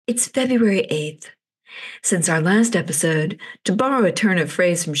It's February 8th. Since our last episode, to borrow a turn of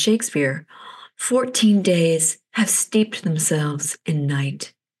phrase from Shakespeare, 14 days have steeped themselves in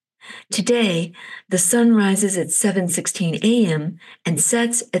night. Today, the sun rises at 7:16 a.m. and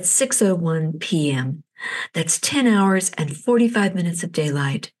sets at 6:01 p.m. That's 10 hours and 45 minutes of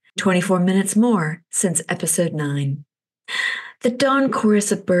daylight, 24 minutes more since episode 9. The dawn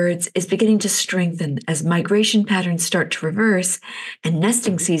chorus of birds is beginning to strengthen as migration patterns start to reverse and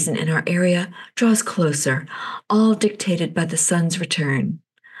nesting season in our area draws closer, all dictated by the sun's return.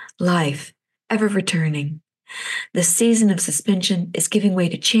 Life, ever returning. The season of suspension is giving way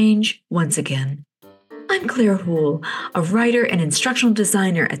to change once again. I'm Claire Houle, a writer and instructional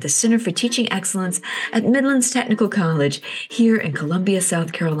designer at the Center for Teaching Excellence at Midlands Technical College here in Columbia,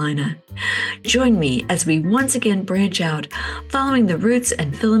 South Carolina. Join me as we once again branch out, following the roots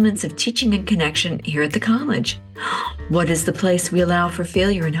and filaments of teaching and connection here at the college. What is the place we allow for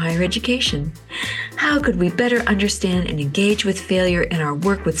failure in higher education? How could we better understand and engage with failure in our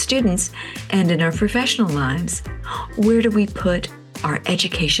work with students and in our professional lives? Where do we put our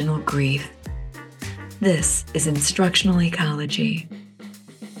educational grief? This is Instructional Ecology.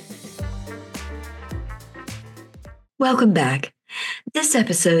 Welcome back. This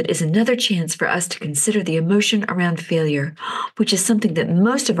episode is another chance for us to consider the emotion around failure, which is something that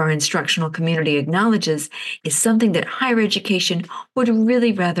most of our instructional community acknowledges is something that higher education would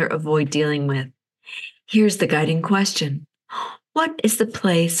really rather avoid dealing with. Here's the guiding question. What is the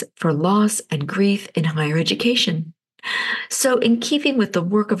place for loss and grief in higher education? So, in keeping with the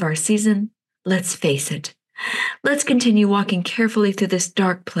work of our season, let's face it. Let's continue walking carefully through this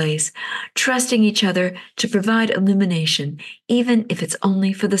dark place, trusting each other to provide illumination, even if it's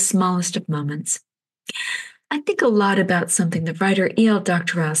only for the smallest of moments. I think a lot about something the writer E.L.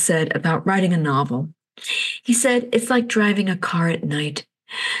 Doctorow said about writing a novel. He said, it's like driving a car at night.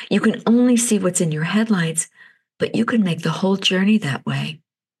 You can only see what's in your headlights, but you can make the whole journey that way.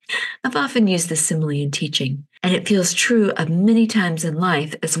 I've often used this simile in teaching, and it feels true of many times in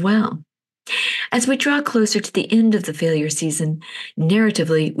life as well. As we draw closer to the end of the failure season,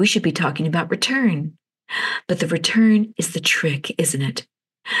 narratively, we should be talking about return. But the return is the trick, isn't it?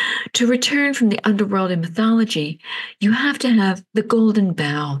 To return from the underworld in mythology, you have to have the golden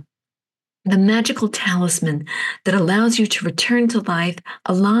bough, the magical talisman that allows you to return to life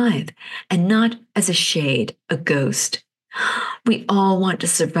alive and not as a shade, a ghost. We all want to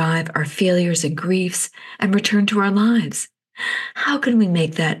survive our failures and griefs and return to our lives. How can we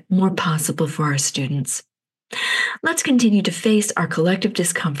make that more possible for our students? Let's continue to face our collective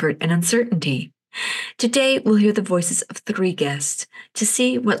discomfort and uncertainty. Today, we'll hear the voices of 3 guests to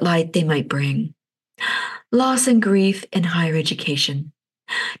see what light they might bring. Loss and grief in higher education.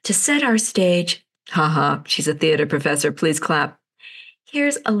 To set our stage, she's a theater professor, please clap.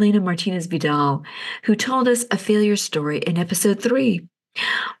 Here's Elena Martinez-Vidal, who told us a failure story in episode 3.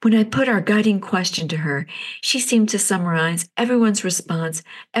 When I put our guiding question to her, she seemed to summarize everyone's response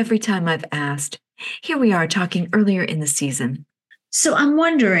every time I've asked. Here we are talking earlier in the season. So I'm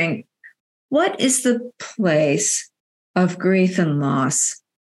wondering, what is the place of grief and loss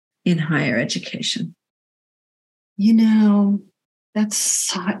in higher education? That's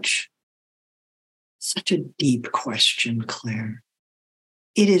such a deep question, Claire.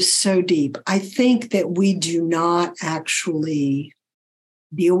 It is so deep. I think that we do not actually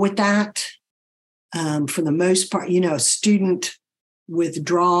deal with that. For the most part, a student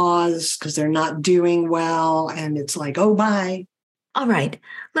withdraws because they're not doing well, and it's like, oh, bye. All right,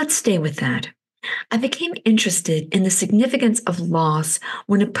 let's stay with that. I became interested in the significance of loss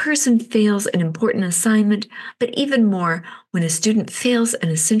when a person fails an important assignment, but even more when a student fails an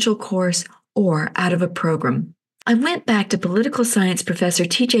essential course or out of a program. I went back to political science professor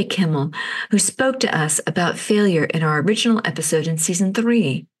TK Kimel, who spoke to us about failure in our original episode in season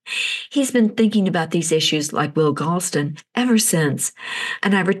 3. He's been thinking about these issues like Will Galston ever since,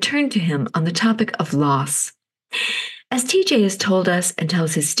 and I returned to him on the topic of loss. As TJ has told us and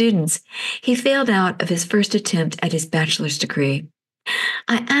tells his students, he failed out of his first attempt at his bachelor's degree.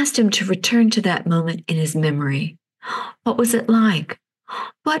 I asked him to return to that moment in his memory. What was it like?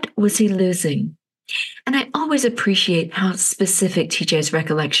 What was he losing? And I always appreciate how specific TJ's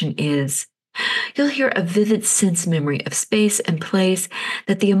recollection is. You'll hear a vivid sense memory of space and place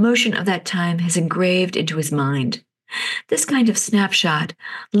that the emotion of that time has engraved into his mind. This kind of snapshot,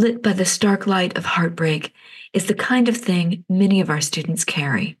 lit by the stark light of heartbreak, is the kind of thing many of our students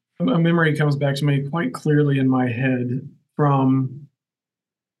carry. A memory comes back to me quite clearly in my head from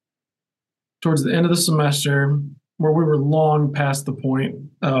towards the end of the semester, where we were long past the point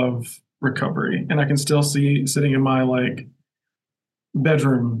of recovery. And I can still see sitting in my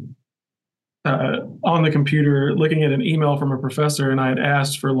bedroom on the computer looking at an email from a professor, and I had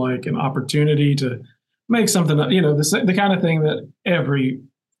asked for like an opportunity to make something, the kind of thing that every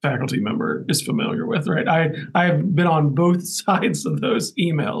faculty member is familiar with, right? I've been on both sides of those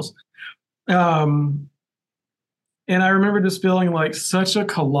emails. And I remember just feeling like such a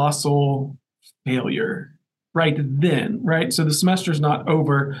colossal failure right then, right? So the semester's not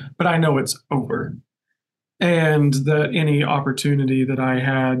over, but I know it's over. And that any opportunity that I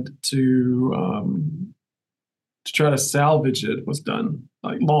had to try to salvage it was done,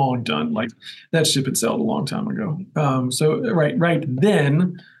 like long done, like that ship had sailed a long time ago. So right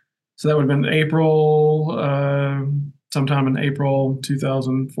then, so that would have been April, sometime in April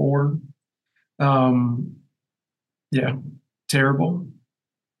 2004. Yeah, terrible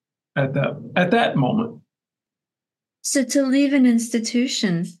at that moment. So to leave an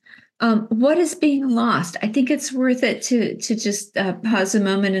institution, what is being lost? I think it's worth it to just pause a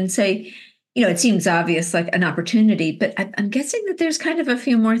moment and say, it seems obvious, like an opportunity, but I'm guessing that there's kind of a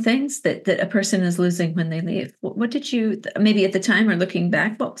few more things that a person is losing when they leave. What did you, maybe at the time or looking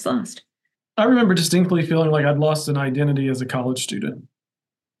back, what was lost? I remember distinctly feeling like I'd lost an identity as a college student.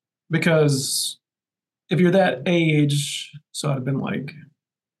 Because if you're that age, so I'd been like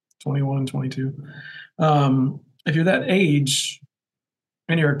 21, 22. If you're that age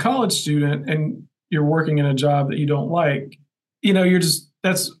and you're a college student and you're working in a job that you don't like,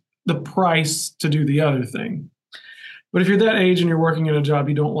 that's the price to do the other thing. But if you're that age and you're working in a job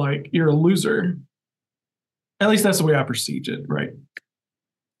you don't like, you're a loser. At least that's the way I perceived it, right?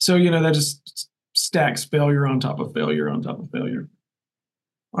 So, that just stacks failure on top of failure on top of failure.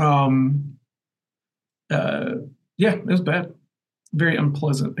 Yeah, it was bad. Very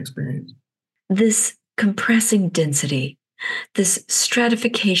unpleasant experience. This compressing density, this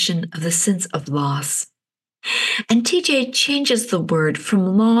stratification of the sense of loss. And TJ changes the word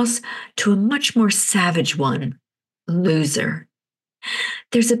from loss to a much more savage one, loser.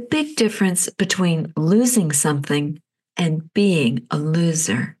 There's a big difference between losing something and being a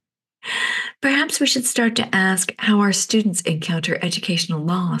loser. Perhaps we should start to ask how our students encounter educational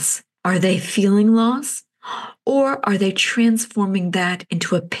loss. Are they feeling loss? Or are they transforming that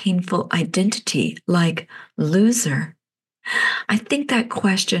into a painful identity like loser? I think that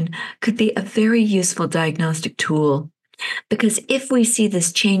question could be a very useful diagnostic tool, because if we see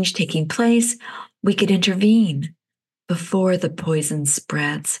this change taking place, we could intervene before the poison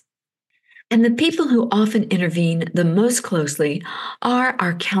spreads. And the people who often intervene the most closely are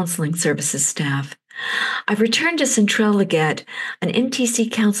our counseling services staff. I've returned to Cyntrell Legette, an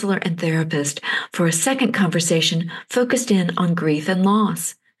MTC counselor and therapist, for a second conversation focused in on grief and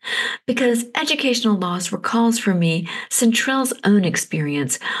loss. Because educational loss recalls for me Cyntrell's own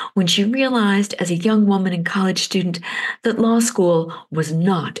experience when she realized as a young woman and college student that law school was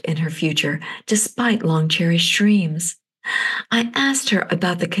not in her future, despite long-cherished dreams. I asked her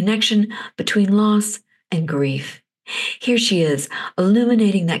about the connection between loss and grief. Here she is,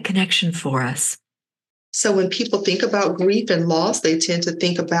 illuminating that connection for us. So when people think about grief and loss, they tend to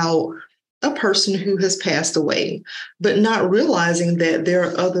think about a person who has passed away, but not realizing that there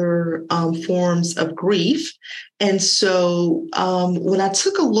are other forms of grief. And so when I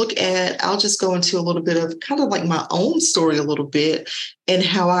took a look at, I'll just go into a little bit of kind of like my own story a little bit, and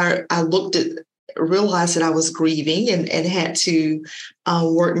how I looked at, realized that I was grieving and had to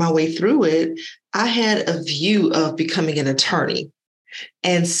work my way through it. I had a view of becoming an attorney.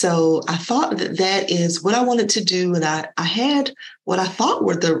 And so I thought that is what I wanted to do. And I had what I thought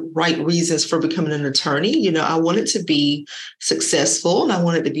were the right reasons for becoming an attorney. I wanted to be successful and I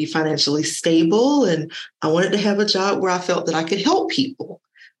wanted to be financially stable. And I wanted to have a job where I felt that I could help people.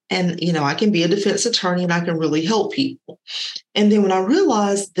 And, I can be a defense attorney and I can really help people. And then when I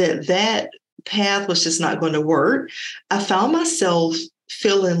realized that path was just not going to work, I found myself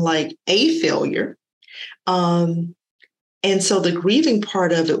feeling like a failure. And so the grieving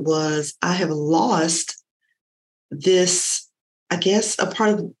part of it was I have lost this, I guess, a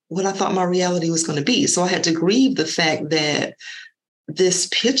part of what I thought my reality was going to be. So I had to grieve the fact that this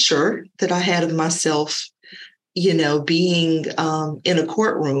picture that I had of myself, being in a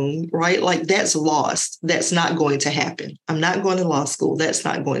courtroom, right? Like that's lost. That's not going to happen. I'm not going to law school. That's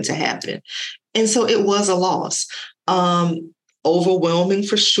not going to happen. And so it was a loss. Overwhelming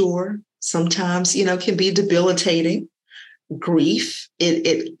for sure. Sometimes, can be debilitating. Grief,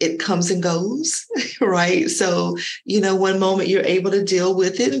 it comes and goes, right? So, one moment you're able to deal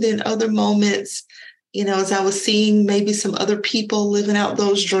with it, and then other moments, as I was seeing maybe some other people living out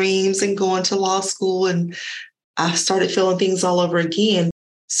those dreams and going to law school, and I started feeling things all over again.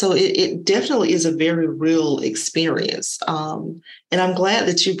 So it definitely is a very real experience. And I'm glad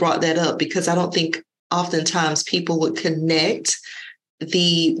that you brought that up, because I don't think oftentimes people would connect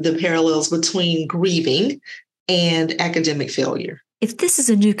the parallels between grieving and academic failure. If this is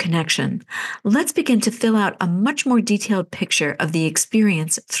a new connection, let's begin to fill out a much more detailed picture of the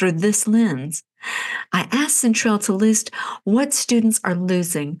experience through this lens. I asked Cyntrell to list what students are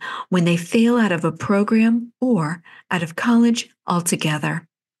losing when they fail out of a program or out of college altogether.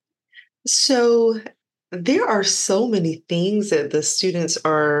 So there are so many things that the students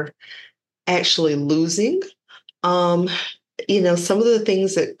are actually losing. Some of the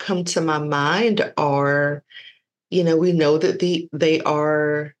things that come to my mind are, we know that they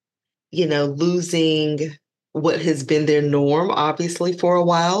are, losing what has been their norm, obviously, for a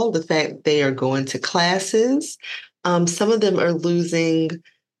while. The fact they are going to classes. Some of them are losing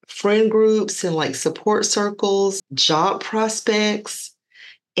friend groups and like support circles, job prospects,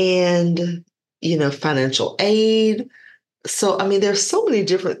 and, financial aid. So, I mean, there's so many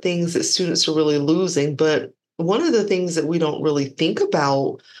different things that students are really losing, but one of the things that we don't really think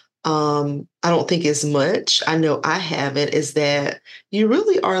about, I don't think as much, I know I haven't, is that you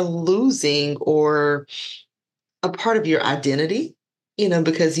really are losing or a part of your identity,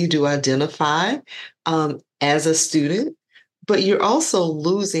 because you do identify as a student, but you're also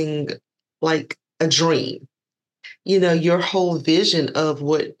losing like a dream, your whole vision of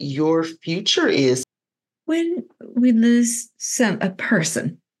what your future is. When we lose a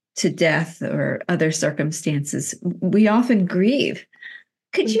person to death or other circumstances, we often grieve.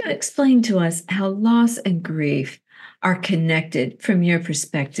 Could you explain to us how loss and grief are connected from your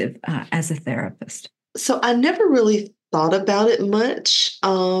perspective as a therapist? So I never really thought about it much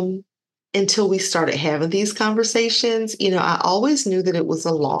until we started having these conversations. I always knew that it was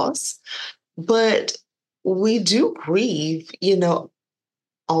a loss, but we do grieve,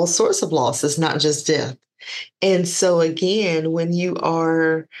 all sorts of losses, not just death. And so again, when you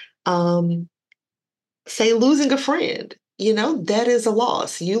are, say, losing a friend, that is a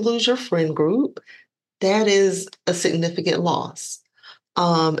loss. You lose your friend group, that is a significant loss.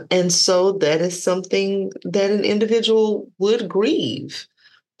 And so that is something that an individual would grieve.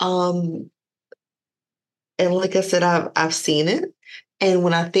 And like I said, I've seen it. And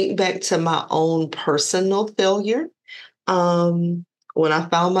when I think back to my own personal failure, when I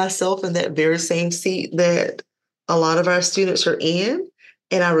found myself in that very same seat that a lot of our students are in,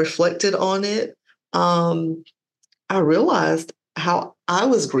 and I reflected on it, I realized how I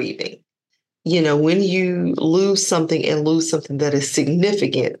was grieving. When you lose something and lose something that is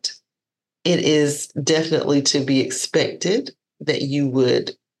significant, it is definitely to be expected that you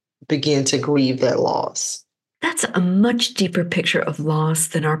would begin to grieve that loss. That's a much deeper picture of loss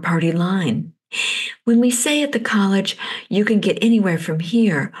than our party line. When we say at the college, you can get anywhere from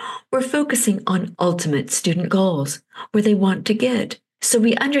here, we're focusing on ultimate student goals, where they want to get. So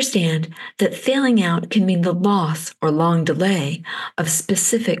we understand that failing out can mean the loss or long delay of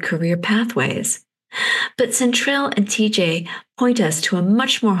specific career pathways. But Cyntrell and TJ point us to a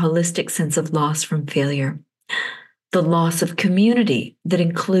much more holistic sense of loss from failure. The loss of community that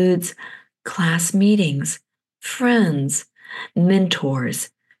includes class meetings, friends,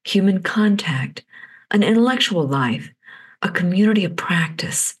 mentors, human contact, an intellectual life, a community of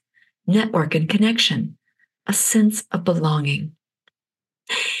practice, network and connection, a sense of belonging.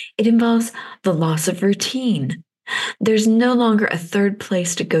 It involves the loss of routine. There's no longer a third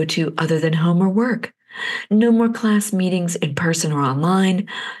place to go to other than home or work. No more class meetings in person or online.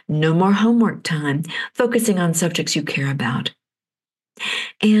 No more homework time, focusing on subjects you care about.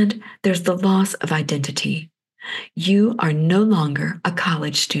 And there's the loss of identity. You are no longer a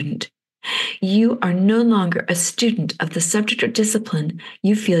college student. You are no longer a student of the subject or discipline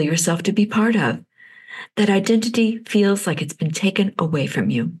you feel yourself to be part of. That identity feels like it's been taken away from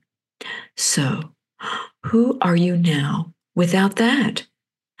you. So, who are you now without that?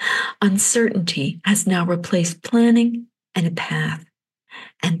 Uncertainty has now replaced planning and a path.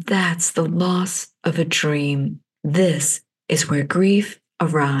 And that's the loss of a dream. This is where grief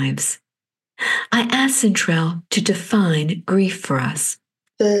arrives. I asked Cyntrell to define grief for us.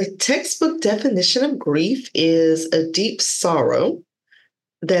 The textbook definition of grief is a deep sorrow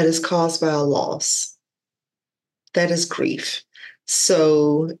that is caused by a loss. That is grief.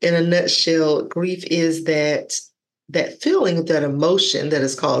 So in a nutshell, grief is that feeling, that emotion that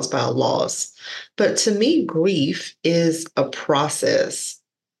is caused by a loss. But to me, grief is a process.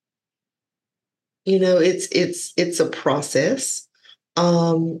 It's a process.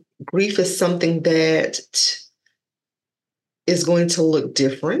 Grief is something that is going to look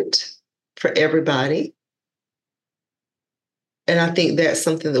different for everybody. And I think that's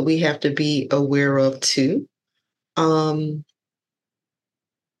something that we have to be aware of too.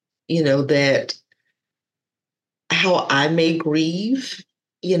 That how I may grieve,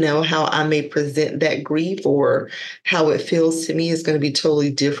 how I may present that grief or how it feels to me is going to be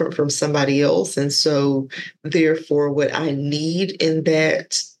totally different from somebody else. And so therefore what I need in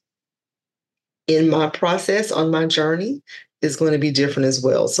my process on my journey is going to be different as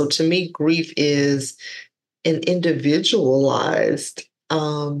well. So to me, grief is an individualized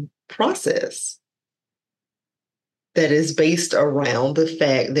process that is based around the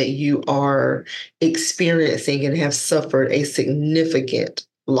fact that you are experiencing and have suffered a significant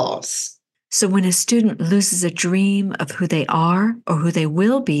loss. So when a student loses a dream of who they are or who they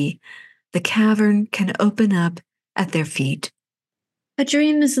will be, the cavern can open up at their feet. A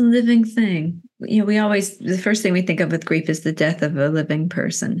dream is a living thing. The first thing we think of with grief is the death of a living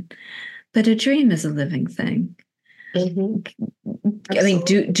person. But a dream is a living thing. Mm-hmm. I mean,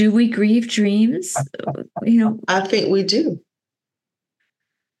 do we grieve dreams? I think we do.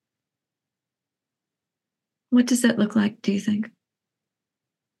 What does that look like, do you think?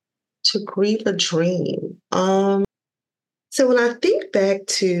 To grieve a dream. So when I think back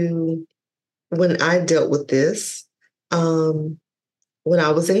to when I dealt with this, when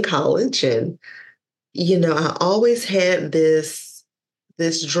I was in college, and I always had this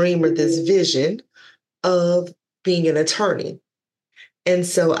dream or this vision of being an attorney. And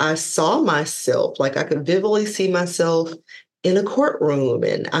so I saw myself, like I could vividly see myself in a courtroom.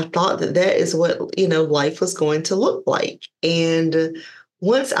 And I thought that is what, life was going to look like. And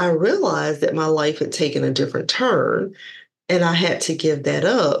once I realized that my life had taken a different turn and I had to give that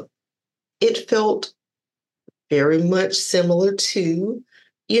up, it felt very much similar to,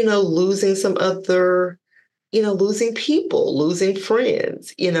 losing some other, losing people, losing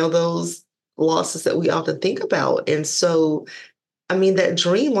friends, those losses that we often think about. And so, I mean, that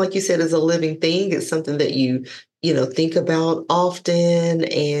dream, like you said, is a living thing. It's something that you think about often.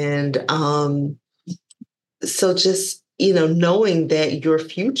 And so just, knowing that your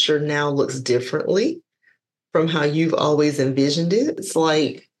future now looks differently from how you've always envisioned it, it's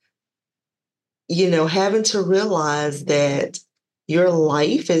like, having to realize that your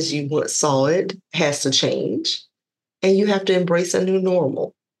life as you once saw it has to change and you have to embrace a new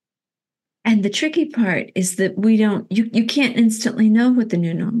normal. And the tricky part is that you can't instantly know what the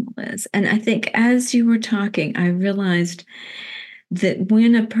new normal is. And I think as you were talking, I realized that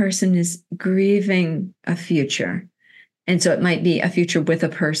when a person is grieving a future, and so it might be a future with a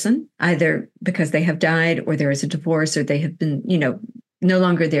person, either because they have died or there is a divorce or they have been, no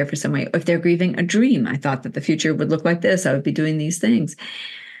longer there for some way. If they're grieving a dream, I thought that the future would look like this. I would be doing these things.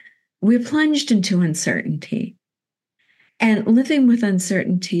 We're plunged into uncertainty. And living with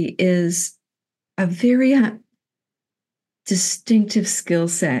uncertainty is a very distinctive skill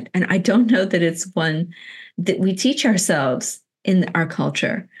set. And I don't know that it's one that we teach ourselves in our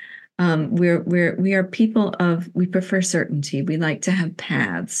culture. We are people we prefer certainty. We like to have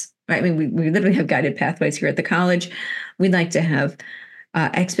paths, right? I mean, we literally have guided pathways here at the college. We like to have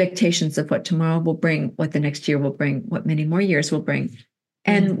expectations of what tomorrow will bring, what the next year will bring, what many more years will bring.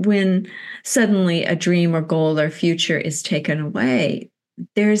 And when suddenly a dream or goal or future is taken away,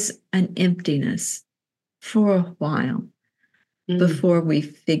 there's an emptiness for a while before we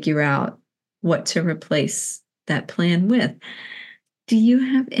figure out what to replace that plan with. Do you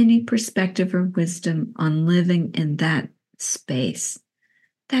have any perspective or wisdom on living in that space,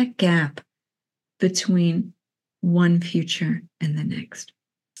 that gap between one future and the next?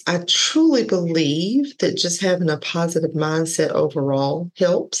 I truly believe that just having a positive mindset overall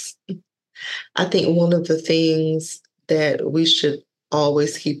helps. I think one of the things that we should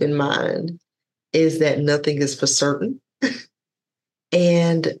always keep in mind is that nothing is for certain.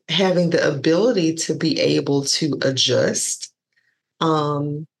 And having the ability to be able to adjust.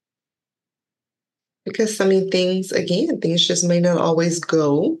 Because, things just may not always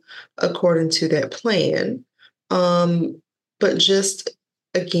go according to that plan. But just,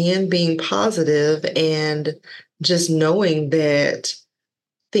 again, being positive and just knowing that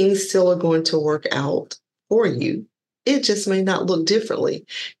things still are going to work out for you. It just may not look differently.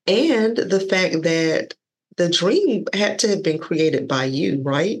 And the fact that the dream had to have been created by you,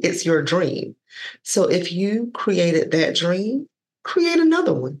 right? It's your dream. So if you created that dream, create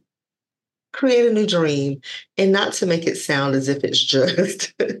another one. Create a new dream, and not to make it sound as if it's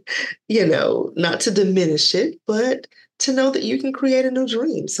just, not to diminish it, but to know that you can create a new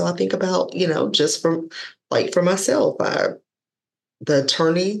dream. So I think about, just for myself, the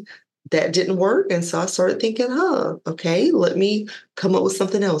attorney, that didn't work. And so I started thinking, okay, let me come up with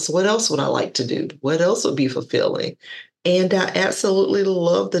something else. What else would I like to do? What else would be fulfilling? And I absolutely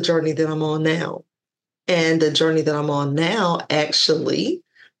love the journey that I'm on now. And the journey that I'm on now actually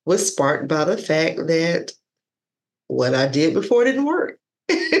was sparked by the fact that what I did before didn't work.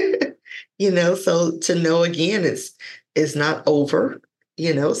 So to know again, it's not over.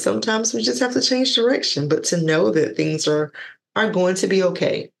 Sometimes we just have to change direction, but to know that things are going to be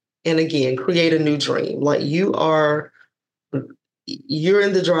okay. And again, create a new dream. Like you're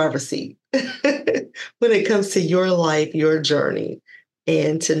in the driver's seat when it comes to your life, your journey,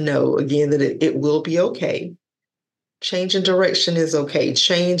 and to know again that it will be okay. Changing direction is okay.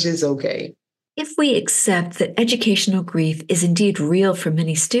 Change is okay. If we accept that educational grief is indeed real for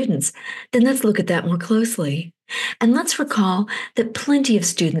many students, then let's look at that more closely. And let's recall that plenty of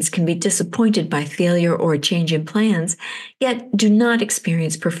students can be disappointed by failure or a change in plans, yet do not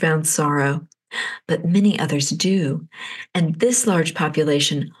experience profound sorrow. But many others do. And this large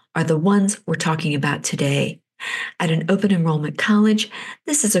population are the ones we're talking about today. At an open enrollment college,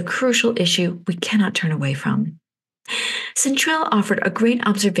 this is a crucial issue we cannot turn away from. Cyntrell offered a great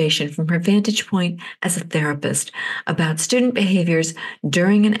observation from her vantage point as a therapist about student behaviors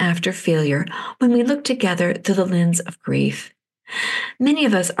during and after failure when we look together through the lens of grief. Many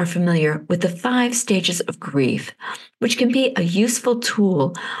of us are familiar with the 5 stages of grief, which can be a useful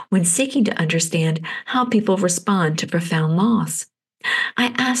tool when seeking to understand how people respond to profound loss.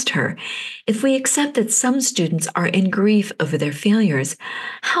 I asked her, if we accept that some students are in grief over their failures,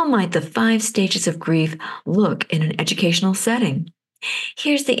 how might the 5 stages of grief look in an educational setting?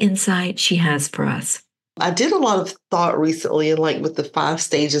 Here's the insight she has for us. I did a lot of thought recently, and like with the 5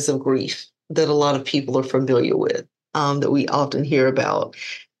 stages of grief that a lot of people are familiar with, that we often hear about.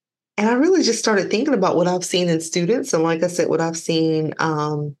 And I really just started thinking about what I've seen in students. And like I said, what I've seen,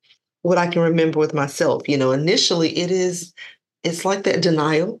 what I can remember with myself. Initially it's like that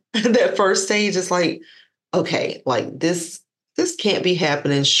denial. That first stage is like, okay, like this can't be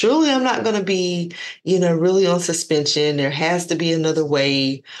happening. Surely I'm not going to be, really on suspension. There has to be another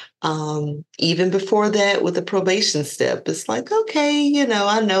way. Even before that, with the probation step, it's like, okay,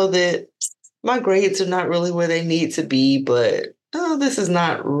 I know that my grades are not really where they need to be, but this is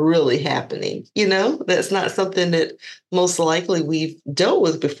not really happening. That's not something that most likely we've dealt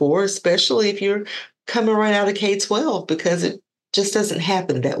with before, especially if you're coming right out of K-12, because it just doesn't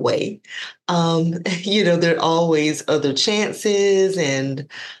happen that way. There are always other chances and,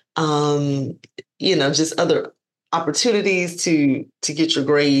 just other opportunities to get your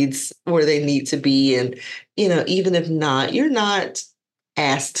grades where they need to be. And, even if not, you're not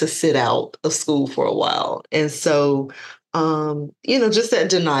asked to sit out of school for a while. And so, just that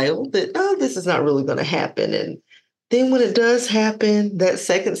denial that, this is not really going to happen. And then when it does happen, that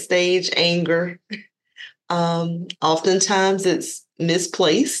second stage, anger, oftentimes it's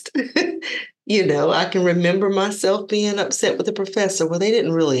misplaced. I can remember myself being upset with the professor. Well, they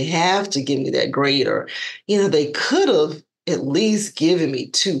didn't really have to give me that grade, or, they could have at least given me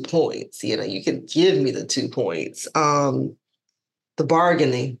 2 points. You could give me the 2 points. The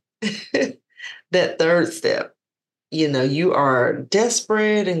bargaining, that third step, you are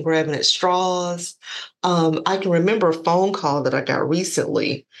desperate and grabbing at straws. I can remember a phone call that I got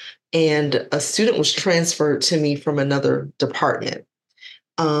recently, and a student was transferred to me from another department.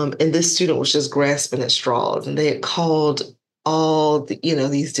 And this student was just grasping at straws, and they had called all the,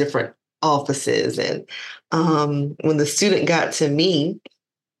 these different offices. And when the student got to me,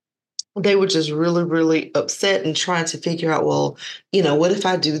 they were just really, really upset and trying to figure out, well, what if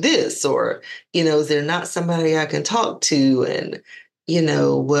I do this? Or, is there not somebody I can talk to? And,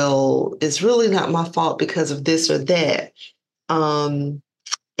 well, it's really not my fault because of this or that.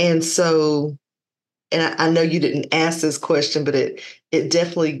 And so, and I know you didn't ask this question, but it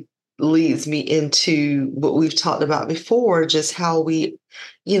definitely leads me into what we've talked about before, just how we,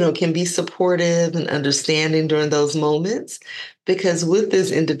 can be supportive and understanding during those moments. Because with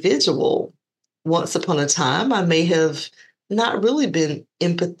this individual, once upon a time, I may have not really been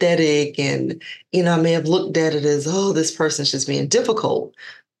empathetic, and, I may have looked at it as, oh, this person's just being difficult.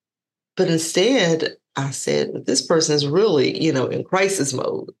 But instead, I said, this person is really, in crisis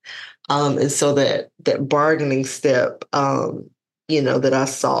mode. And so that bargaining step, that I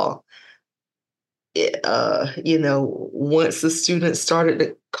saw, once the students started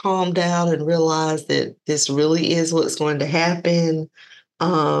to calm down and realize that this really is what's going to happen,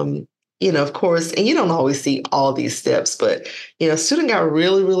 of course, and you don't always see all these steps, but, student got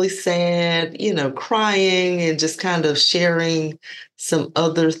really, really sad, crying and just kind of sharing some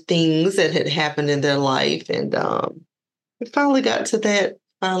other things that had happened in their life. And we finally got to that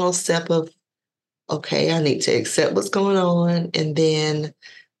final step of, okay, I need to accept what's going on. And then,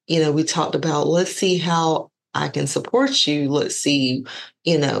 we talked about, let's see how I can support you. Let's see,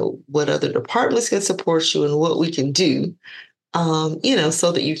 what other departments can support you and what we can do,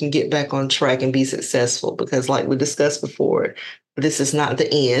 so that you can get back on track and be successful. Because like we discussed before, this is not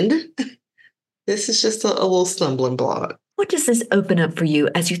the end. This is just a little stumbling block. What does this open up for you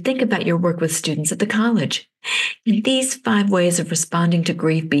as you think about your work with students at the college? Can these 5 ways of responding to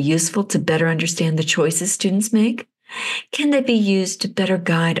grief be useful to better understand the choices students make? Can they be used to better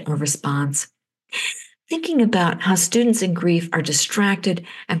guide our response? Thinking about how students in grief are distracted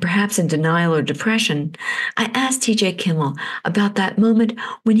and perhaps in denial or depression, I asked TK Kimel about that moment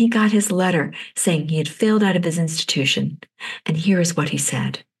when he got his letter saying he had failed out of his institution. And here is what he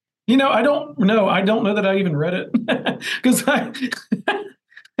said. I don't know. I don't know that I even read it because I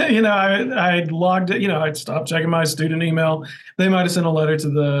logged it. I stopped checking my student email. They might have sent a letter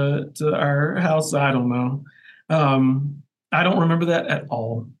to our house. I don't know. I don't remember that at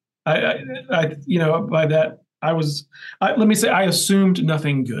all. By that let me say I assumed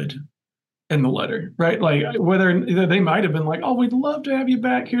nothing good in the letter, right? Like whether they might have been like, oh, we'd love to have you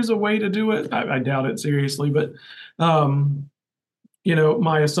back. Here's a way to do it. I doubt it seriously, but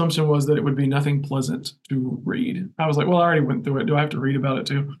my assumption was that it would be nothing pleasant to read. I was like, well, I already went through it. Do I have to read about it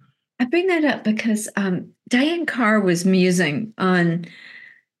too? I bring that up because Diane Carr was musing on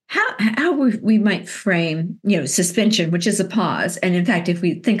how we might frame, suspension, which is a pause. And in fact, if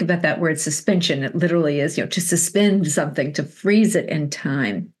we think about that word suspension, it literally is, to suspend something, to freeze it in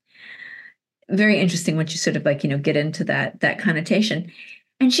time. Very interesting once you sort of get into that connotation.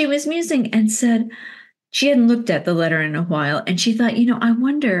 And she was musing and said she hadn't looked at the letter in a while. And she thought, I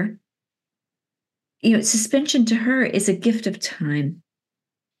wonder, suspension to her is a gift of time.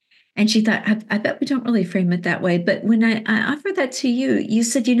 And she thought, I bet we don't really frame it that way. But when I offered that to you, you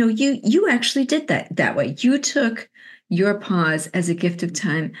said, you actually did that way. You took your pause as a gift of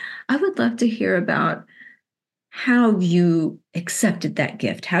time. I would love to hear about how you accepted that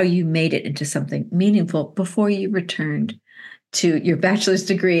gift, how you made it into something meaningful before you returned to your bachelor's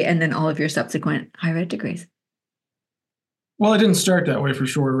degree and then all of your subsequent higher ed degrees. Well, it didn't start that way for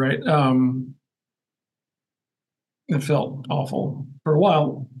sure, right? It felt awful for a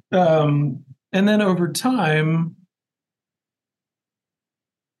while. And then over time,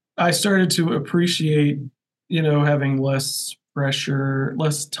 I started to appreciate, having less pressure,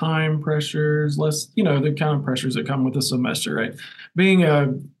 less time pressures, less, the kind of pressures that come with a semester, right? Being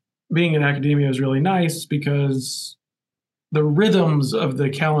in academia is really nice because the rhythms of the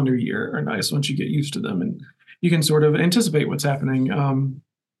calendar year are nice once you get used to them and you can sort of anticipate what's happening.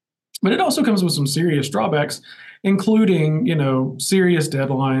 But it also comes with some serious drawbacks, including, serious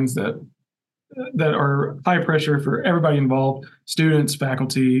deadlines that are high pressure for everybody involved, students,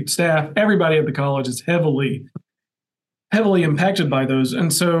 faculty, staff, everybody at the college is heavily impacted by those.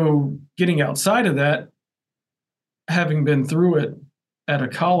 And so getting outside of that, having been through it at a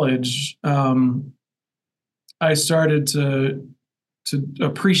college, I started to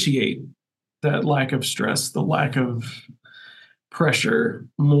appreciate that lack of stress, the lack of pressure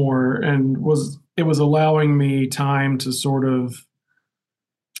more, and it was allowing me time to sort of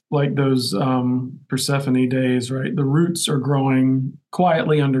like those Persephone days, right? The roots are growing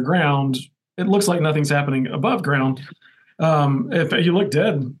quietly underground. It looks like nothing's happening above ground. If you look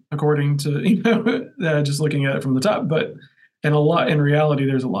dead, according to just looking at it from the top, but in reality,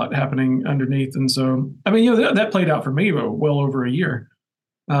 there's a lot happening underneath. And so, that played out for me well over a year,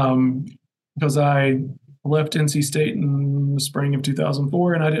 because I left NC State in the spring of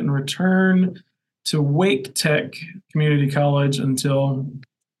 2004, and I didn't return to Wake Tech Community College until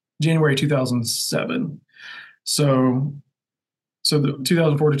January 2007. So the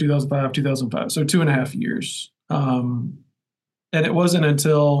 2004 to 2005, so 2.5 years. And it wasn't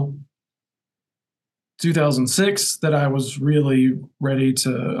until 2006 that I was really ready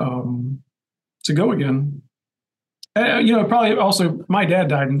to go again. Probably also my dad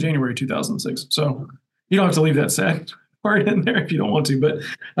died in January 2006, so you don't have to leave that sad part in there if you don't want to. But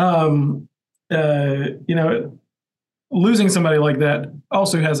losing somebody like that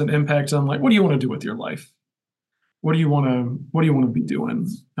also has an impact on what do you want to do with your life? What do you want to be doing?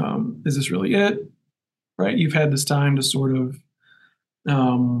 Is this really it? Right? You've had this time to sort of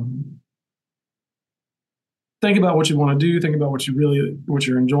think about what you want to do, think about what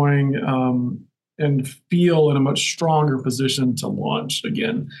you're enjoying, and feel in a much stronger position to launch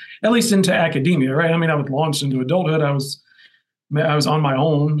again, at least into academia, right? I was launched into adulthood. I was on my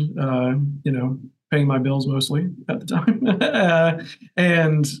own, paying my bills mostly at the time. But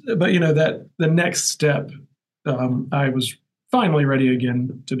that the next step, I was finally ready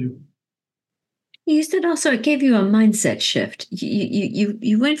again to do. You said also it gave you a mindset shift.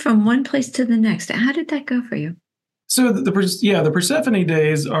 You went from one place to the next. How did that go for you? So the Persephone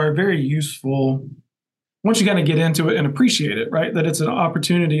days are very useful once you kind of get into it and appreciate it, right? That it's an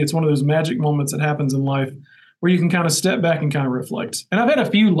opportunity. It's one of those magic moments that happens in life where you can kind of step back and kind of reflect. And I've had a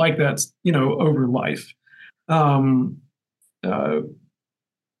few like that, over life. And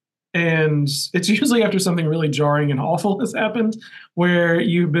it's usually after something really jarring and awful has happened, where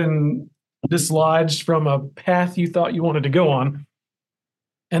you've been dislodged from a path you thought you wanted to go on.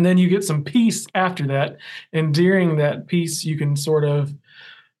 And then you get some peace after that. And during that peace, you can sort of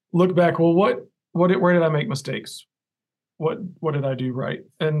look back, well, where did I make mistakes? What did I do right?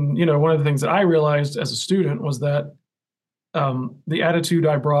 And, one of the things that I realized as a student was that the attitude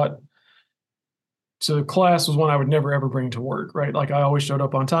I brought to class was one I would never, ever bring to work, right? Like I always showed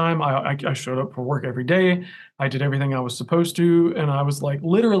up on time. I showed up for work every day. I did everything I was supposed to. And I was like,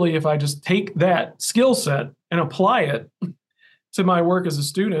 literally, if I just take that skill set and apply it to my work as a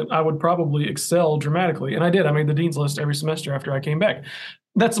student, I would probably excel dramatically. And I did. I made the dean's list every semester after I came back.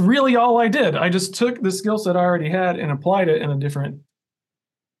 That's really all I did. I just took the skill set I already had and applied it in a different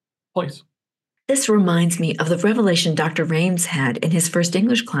place. This reminds me of the revelation Dr. Rames had in his first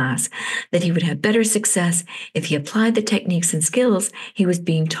English class, that he would have better success if he applied the techniques and skills he was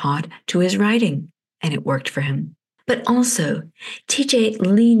being taught to his writing, and it worked for him. But also, TJ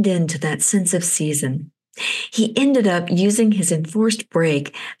leaned into that sense of season. He ended up using his enforced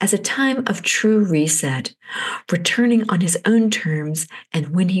break as a time of true reset, returning on his own terms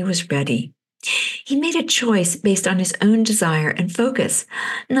and when he was ready. He made a choice based on his own desire and focus,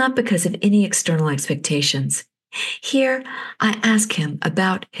 not because of any external expectations. Here, I ask him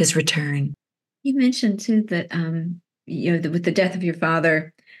about his return. You mentioned too that with the death of your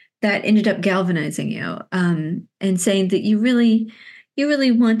father, that ended up galvanizing you, and saying that you really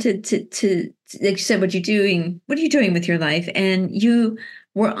wanted to like you said, what are you doing with your life? And you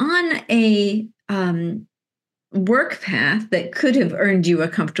were on a work path that could have earned you a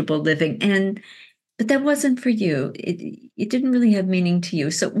comfortable living, but that wasn't for you. It didn't really have meaning to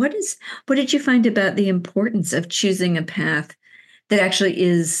you. So what did you find about the importance of choosing a path that actually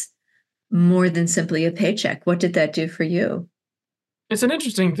is more than simply a paycheck? What did that do for you? It's an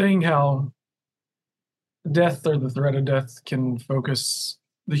interesting thing how death or the threat of death can focus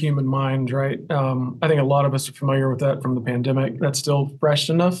the human mind, right? I think a lot of us are familiar with that from the pandemic. That's still fresh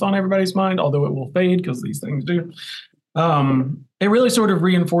enough on everybody's mind, although it will fade because these things do. It really sort of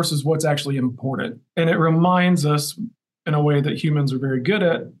reinforces what's actually important. And it reminds us in a way that humans are very good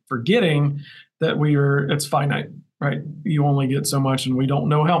at forgetting that it's finite, right? You only get so much and we don't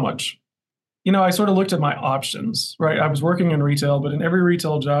know how much. I sort of looked at my options, right? I was working in retail, but in every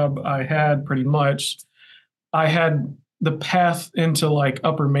retail job I had pretty much, I had the path into like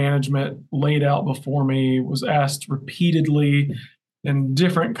upper management laid out before me, was asked repeatedly in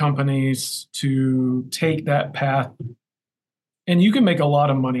different companies to take that path. And you can make a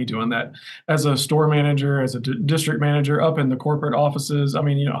lot of money doing that as a store manager, as a district manager, up in the corporate offices. I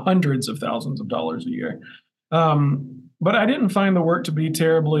mean, hundreds of thousands of dollars a year. But I didn't find the work to be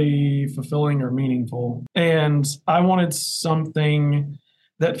terribly fulfilling or meaningful. And I wanted something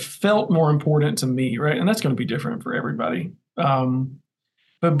that felt more important to me, right? And that's going to be different for everybody.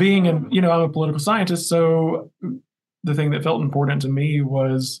 But being I'm a political scientist, so the thing that felt important to me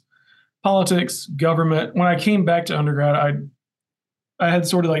was politics, government. When I came back to undergrad, I had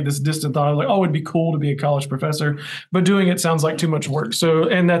sort of like this distant thought of like, oh, it'd be cool to be a college professor, but doing it sounds like too much work. So,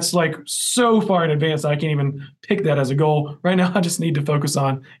 and that's like so far in advance, I can't even pick that as a goal. Right now, I just need to focus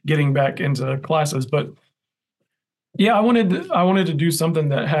on getting back into classes. But yeah, I wanted to do something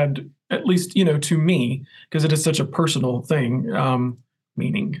that had, at least, to me, because it is such a personal thing,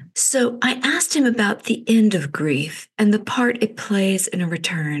 meaning. So I asked him about the end of grief and the part it plays in a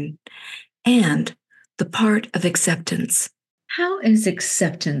return, and the part of acceptance. How is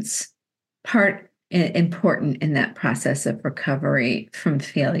acceptance important in that process of recovery from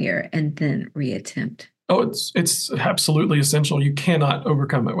failure and then reattempt? Oh, it's absolutely essential. You cannot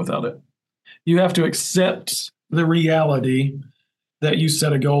overcome it without it. You have to accept the reality that you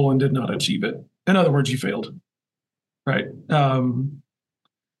set a goal and did not achieve it. In other words, you failed, right?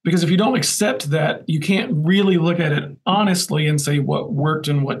 Because if you don't accept that, you can't really look at it honestly and say what worked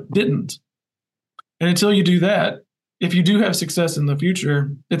and what didn't. And until you do that, if you do have success in the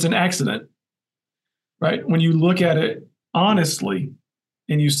future, it's an accident, right? When you look at it honestly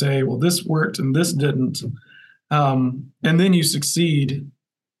and you say, well, this worked and this didn't, and then you succeed,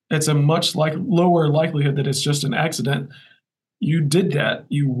 it's a much lower likelihood that it's just an accident. You did that.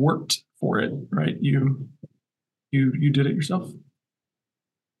 You worked for it, right? You did it yourself.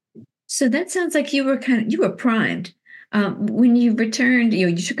 So that sounds like you were primed. When you returned,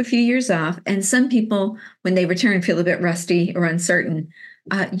 you took a few years off, and some people, when they return, feel a bit rusty or uncertain.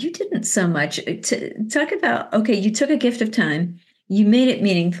 You didn't so much. To talk about, okay, you took a gift of time, you made it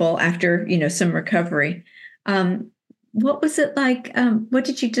meaningful after, some recovery. What was it like? What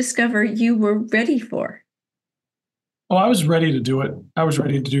did you discover you were ready for? Oh, I was ready to do it. I was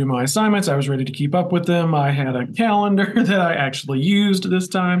ready to do my assignments. I was ready to keep up with them. I had a calendar that I actually used this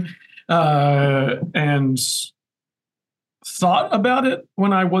time, and thought about it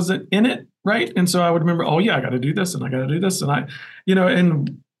when I wasn't in it, right? And so I would remember, oh yeah, I got to do this and I got to do this. And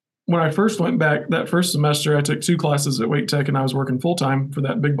and when I first went back that first semester, I took 2 classes at Wake Tech and I was working full time for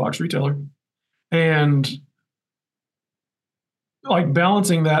that big box retailer. And like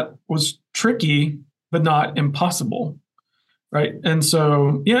balancing that was tricky, but not impossible. Right. And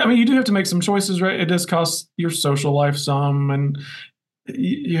so, yeah, I mean, you do have to make some choices, right? It does cost your social life some, and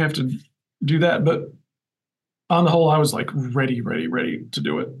you have to do that. But on the whole, I was like ready to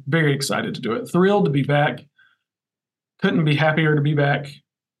do it. Very excited to do it. Thrilled to be back. Couldn't be happier to be back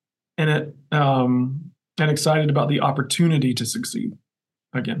in it. And excited about the opportunity to succeed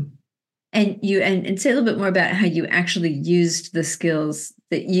again. And and say a little bit more about how you actually used the skills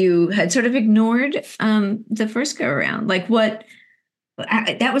that you had sort of ignored the first go around. Like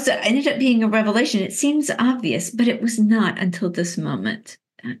ended up being a revelation. It seems obvious, but it was not until this moment.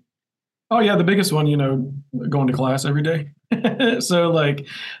 Oh yeah, the biggest one, going to class every day. So like,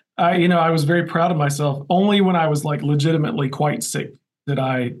 I was very proud of myself. Only when I was like legitimately quite sick did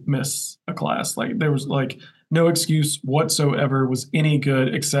I miss a class. Like there was like no excuse whatsoever was any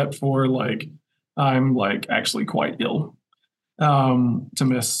good except for like I'm like actually quite ill to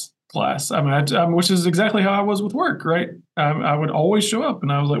miss class. I mean, which is exactly how I was with work, right? I would always show up,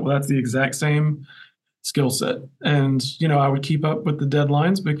 and I was like, well, that's the exact same skill set. And I would keep up with the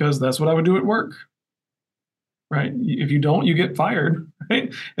deadlines because that's what I would do at work. Right? If you don't, you get fired.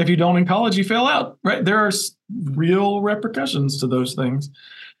 Right? If you don't in college, you fail out. Right? There are real repercussions to those things.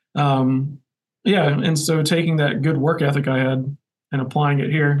 Yeah, and so taking that good work ethic I had and applying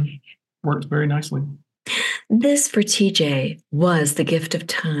it here worked very nicely. This for TJ was the gift of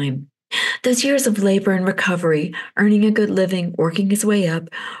time. Those years of labor and recovery, earning a good living, working his way up,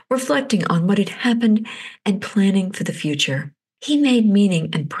 reflecting on what had happened, and planning for the future. He made meaning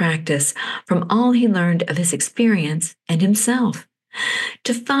and practice from all he learned of his experience and himself.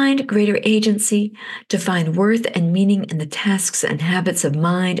 To find greater agency, to find worth and meaning in the tasks and habits of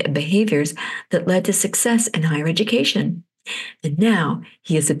mind and behaviors that led to success in higher education. And now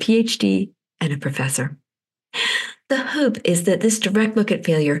he is a PhD and a professor. The hope is that this direct look at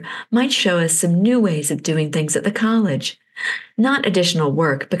failure might show us some new ways of doing things at the college. Not additional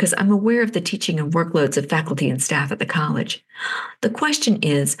work, because I'm aware of the teaching and workloads of faculty and staff at the college. The question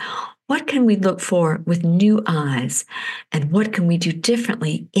is, what can we look for with new eyes? And what can we do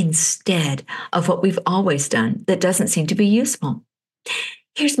differently instead of what we've always done that doesn't seem to be useful?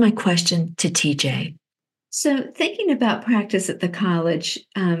 Here's my question to TJ. So thinking about practice at the college,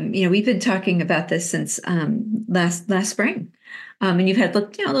 we've been talking about this since last spring. And you've had a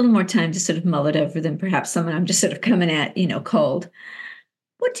little more time to sort of mull it over than perhaps someone I'm just sort of coming at, cold.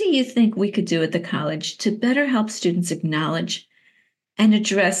 What do you think we could do at the college to better help students acknowledge and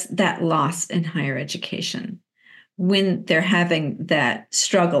address that loss in higher education when they're having that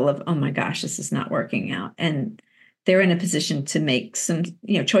struggle of, oh my gosh, this is not working out? And they're in a position to make some,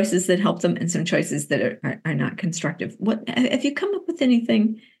 choices that help them and some choices that are not constructive. What have you come up with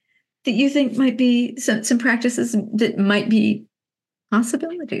anything that you think might be some practices that might be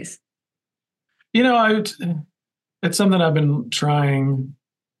possibilities? It's something I've been trying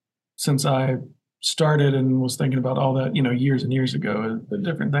since I started and was thinking about all that, years and years ago. The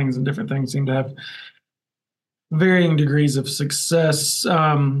different things seem to have varying degrees of success.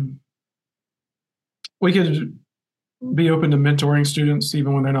 We could be open to mentoring students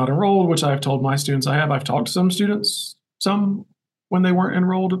even when they're not enrolled, which I've told my students I have. I've talked to some students, some when they weren't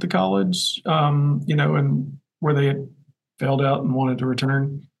enrolled at the college, and where they had failed out and wanted to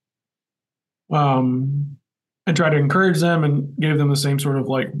return, and try to encourage them and gave them the same sort of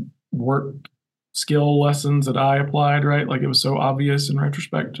like work skill lessons that I applied, right? Like it was so obvious in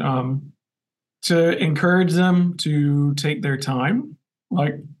retrospect, to encourage them to take their time.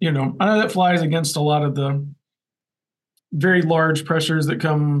 Like, I know that flies against a lot of the very large pressures that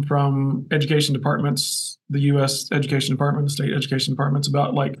come from education departments, the U.S. education department, the state education departments,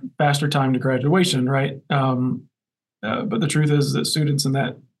 about like faster time to graduation, right? But the truth is that students in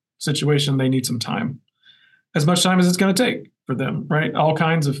that situation, they need some time, as much time as it's going to take for them, right? All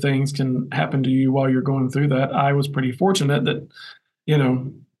kinds of things can happen to you while you're going through that. I was pretty fortunate that,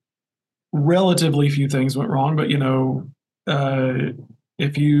 relatively few things went wrong, but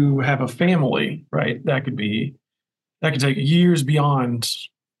if you have a family, right, that could take years beyond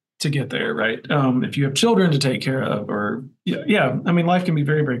to get there, right? If you have children to take care of, or I mean, life can be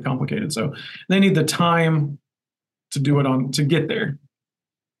very, very complicated. So they need the time to to get there,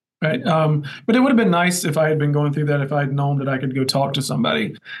 right? But it would have been nice if I had been going through that, if I had known that I could go talk to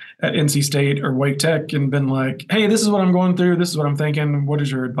somebody at NC State or Wake Tech and been like, hey, this is what I'm going through. This is what I'm thinking. What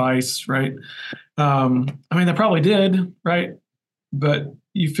is your advice, right? I mean, they probably did, right? But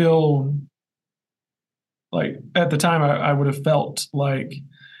you feel like at the time I would have felt like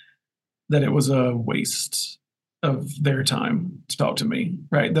that it was a waste of their time to talk to me,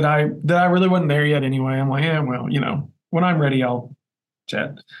 right? That I really wasn't there yet anyway. I'm like, yeah, well, when I'm ready, I'll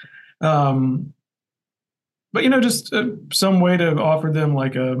chat. But just some way to offer them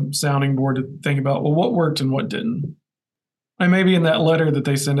like a sounding board to think about, well, what worked and what didn't. And maybe in that letter that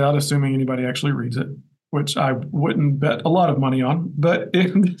they send out, assuming anybody actually reads it, which I wouldn't bet a lot of money on, but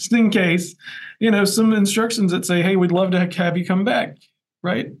just in case, some instructions that say, hey, we'd love to have you come back,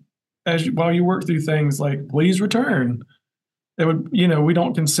 right? While you work through things, like, please return. It would, we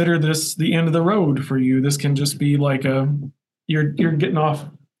don't consider this the end of the road for you. This can just be like you're getting off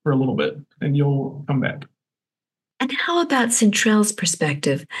for a little bit and you'll come back. And how about Cyntrell's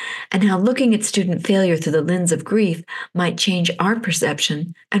perspective and how looking at student failure through the lens of grief might change our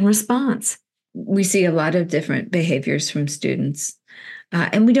perception and response? We see a lot of different behaviors from students.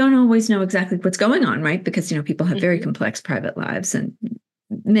 And we don't always know exactly what's going on, right? Because, people have very complex private lives and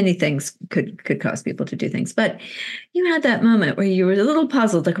many things could cause people to do things. But you had that moment where you were a little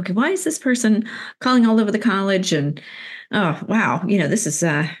puzzled, like, okay, why is this person calling all over the college? And, oh, wow, this is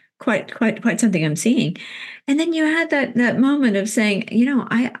quite something I'm seeing. And then you had that moment of saying,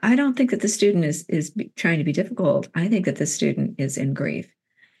 I don't think that the student is trying to be difficult. I think that the student is in grief.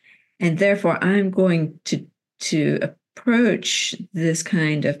 And therefore, I'm going to approach this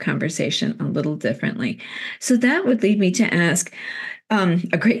kind of conversation a little differently. So that would lead me to ask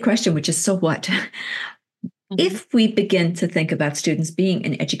a great question, which is, so what? If we begin to think about students being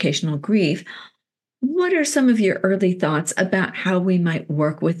in educational grief, what are some of your early thoughts about how we might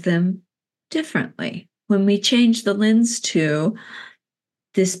work with them differently when we change the lens to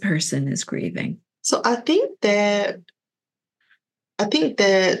this person is grieving? So I think that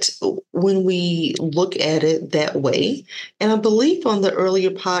when we look at it that way, and I believe on the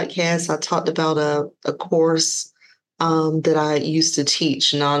earlier podcast, I talked about a course that I used to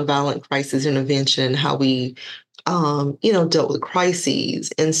teach, nonviolent crisis intervention, how we, dealt with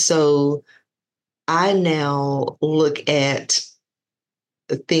crises. And so I now look at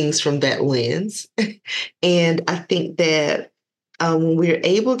things from that lens. And I think that when we're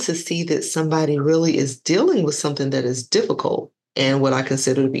able to see that somebody really is dealing with something that is difficult and what I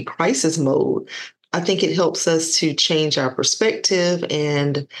consider to be crisis mode, I think it helps us to change our perspective.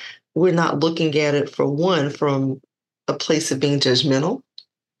 And we're not looking at it, from a place of being judgmental.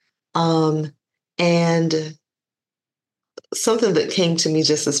 And something that came to me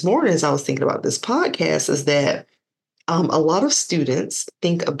just this morning as I was thinking about this podcast is that a lot of students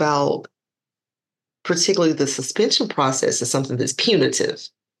think about particularly the suspension process as something that's punitive.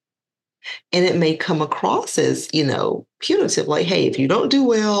 And it may come across as, punitive, like, hey, if you don't do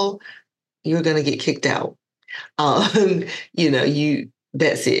well, you're going to get kicked out. That's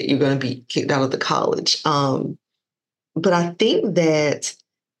it. You're going to be kicked out of the college. But I think that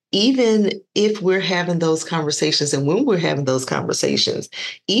even if we're having those conversations and when we're having those conversations,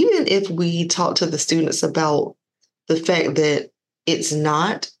 even if we talk to the students about the fact that it's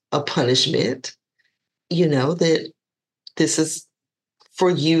not a punishment, that this is for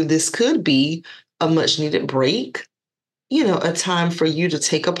you, this could be a much needed break, a time for you to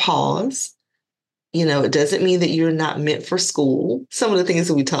take a pause. It doesn't mean that you're not meant for school. Some of the things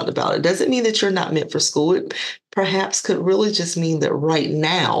that we talked about, it doesn't mean that you're not meant for school. It perhaps could really just mean that right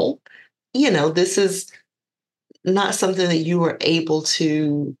now, this is not something that you are able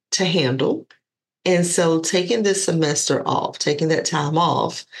to handle. And so taking this semester off, taking that time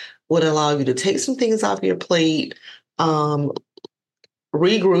off would allow you to take some things off your plate,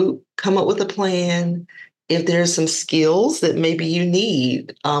 regroup, come up with a plan. If there's some skills that maybe you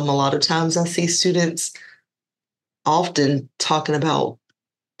need, a lot of times I see students often talking about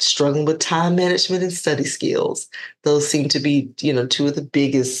struggling with time management and study skills. Those seem to be, two of the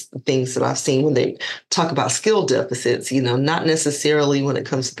biggest things that I've seen when they talk about skill deficits, not necessarily when it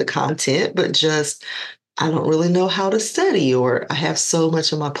comes to the content, but just, I don't really know how to study, or I have so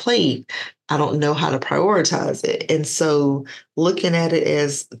much on my plate. I don't know how to prioritize it. And so looking at it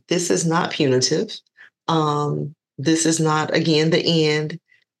as this is not punitive. This is not, again, the end.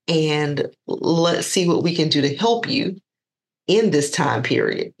 and let's see what we can do to help you in this time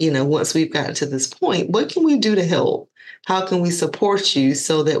period. Once we've gotten to this point, what can we do to help? How can we support you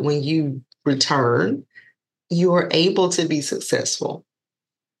so that when you return, you are able to be successful?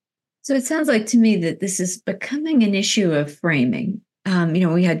 So it sounds like to me that this is becoming an issue of framing.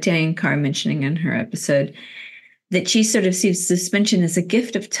 We had Diane Carr mentioning in her episode that she sort of sees suspension as a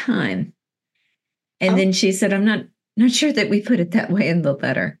gift of time. And then she said, I'm not sure that we put it that way in the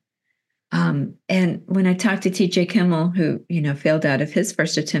letter. And when I talked to TK Kimel, who, failed out of his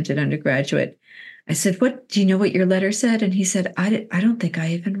first attempt at undergraduate, I said, do you know what your letter said? And he said, I don't think I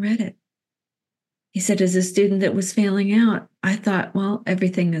even read it. He said, as a student that was failing out, I thought, well,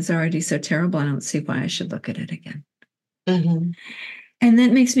 everything is already so terrible. I don't see why I should look at it again. Mm-hmm. And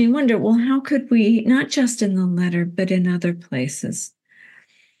that makes me wonder, well, how could we, not just in the letter, but in other places,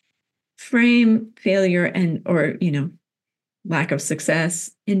 frame failure or lack of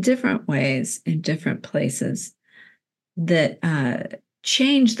success in different ways, in different places that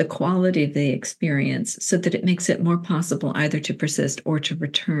change the quality of the experience so that it makes it more possible either to persist or to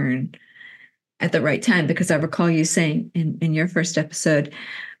return at the right time? Because I recall you saying in your first episode,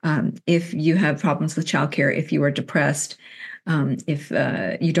 if you have problems with childcare, if you are depressed, if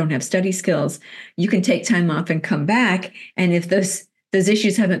you don't have study skills, you can take time off and come back. And if those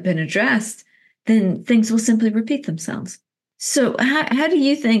issues haven't been addressed, then things will simply repeat themselves. So how do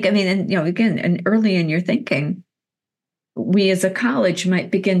you think, again, and early in your thinking, we as a college might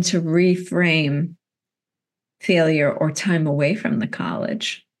begin to reframe failure or time away from the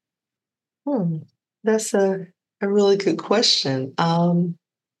college? That's a really good question. Love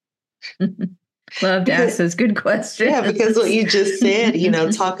to ask those good questions. Yeah, because what you just said,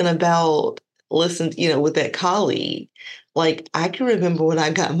 talking about, listen, with that colleague, like I can remember when I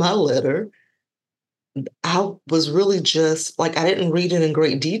got my letter, I was really just like, I didn't read it in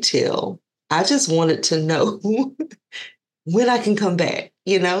great detail. I just wanted to know when I can come back,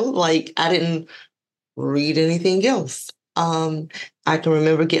 like I didn't read anything else. I can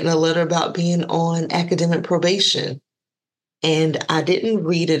remember getting a letter about being on academic probation, and I didn't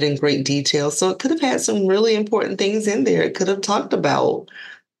read it in great detail. So it could have had some really important things in there. It could have talked about,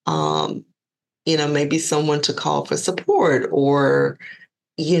 maybe someone to call for support, or,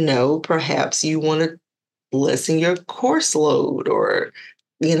 perhaps you want to lessen your course load, or,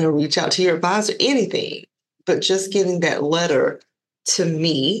 reach out to your advisor, anything. But just getting that letter to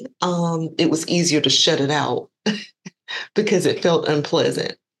me, it was easier to shut it out because it felt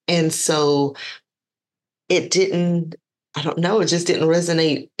unpleasant. And so it didn't, I don't know, it just didn't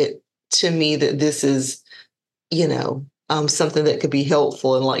resonate to me that this is, something that could be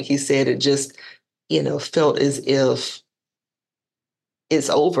helpful. And like you said, it just, felt as if it's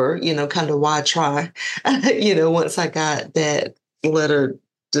over, kind of why try, once I got that letter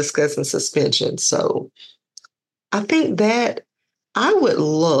discussing suspension. So I think that I would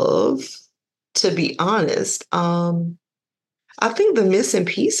love, to be honest, I think the missing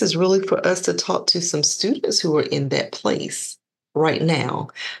piece is really for us to talk to some students who are in that place right now,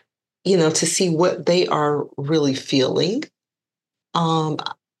 to see what they are really feeling.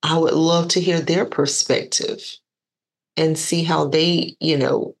 I would love to hear their perspective and see how they,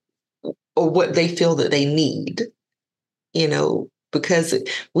 or what they feel that they need, because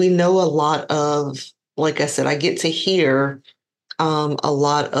we know a lot of, like I said, I get to hear a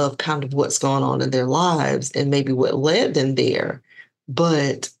lot of kind of what's going on in their lives and maybe what led them there.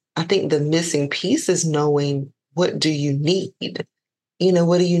 But I think the missing piece is knowing, what do you need?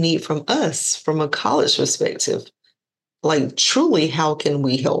 What do you need from us from a college perspective? Like, truly, how can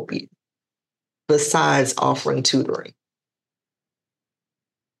we help you besides offering tutoring?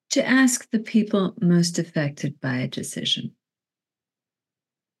 To ask the people most affected by a decision.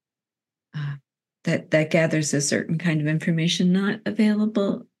 That gathers a certain kind of information not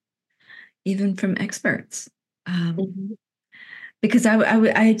available even from experts. Because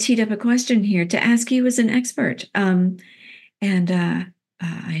I teed up a question here to ask you as an expert. And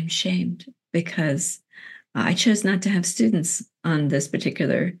I'm shamed because I chose not to have students on this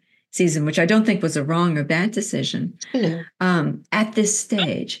particular season, which I don't think was a wrong or bad decision at this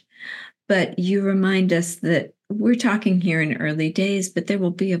stage. But you remind us that we're talking here in early days, but there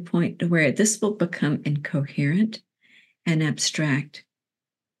will be a point where this will become incoherent and abstract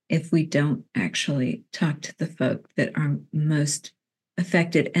if we don't actually talk to the folk that are most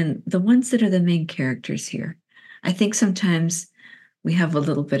affected and the ones that are the main characters here. I think sometimes we have a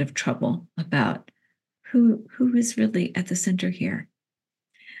little bit of trouble about who is really at the center here.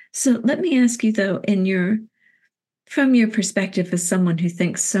 So let me ask you, though, from your perspective as someone who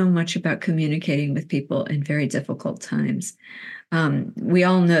thinks so much about communicating with people in very difficult times, We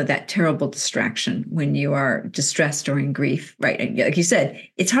all know that terrible distraction when you are distressed or in grief, right? And like you said,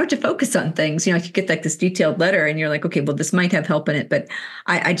 it's hard to focus on things. You get like this detailed letter, and you're like, okay, well, this might have help in it, but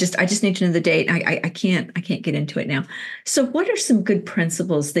I just need to know the date. I can't get into it now. So, what are some good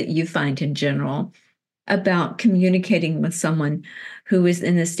principles that you find in general about communicating with someone who is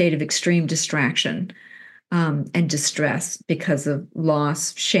in a state of extreme distraction and distress because of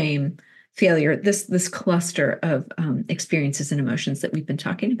loss, shame, failure, this cluster of experiences and emotions that we've been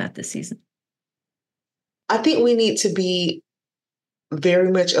talking about this season? I think we need to be very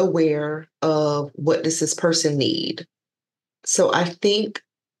much aware of what does this person need. So I think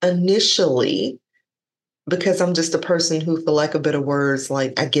initially, because I'm just a person who, for lack of better words,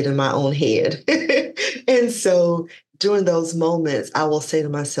 like I get in my own head. And so during those moments, I will say to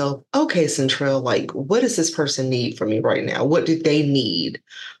myself, okay, Cyntrell, like, what does this person need from me right now? What do they need?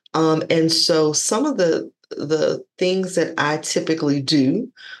 And so some of the things that I typically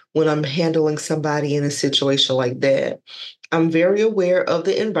do when I'm handling somebody in a situation like that, I'm very aware of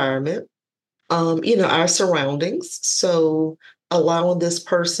the environment, our surroundings. So allowing this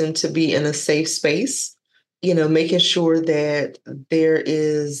person to be in a safe space, making sure that there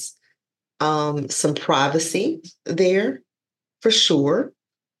is some privacy there for sure.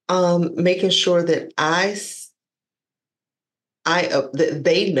 Making sure that that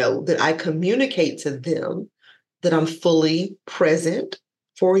they know that I communicate to them that I'm fully present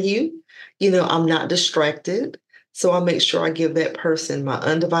for you. I'm not distracted. So I make sure I give that person my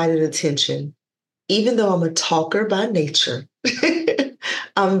undivided attention. Even though I'm a talker by nature,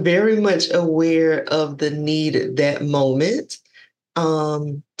 I'm very much aware of the need at that moment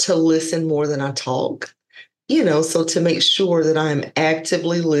to listen more than I talk. So to make sure that I'm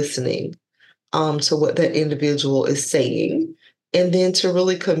actively listening to what that individual is saying, and then to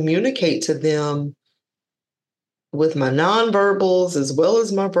really communicate to them with my nonverbals as well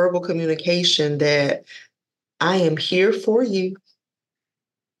as my verbal communication that I am here for you.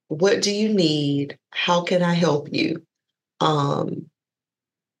 What do you need? How can I help you?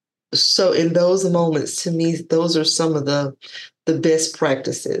 So in those moments, to me, those are some of the best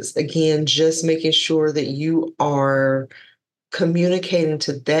practices. Again, just making sure that you are communicating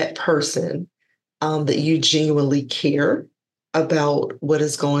to that person that you genuinely care about what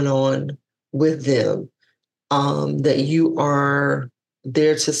is going on with them, that you are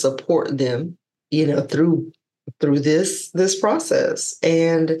there to support them, through this process.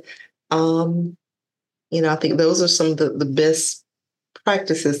 And I think those are some of the best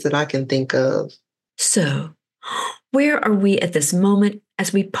practices that I can think of. So, where are we at this moment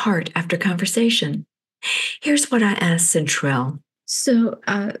as we part after conversation? Here's what I asked Cyntrell. So,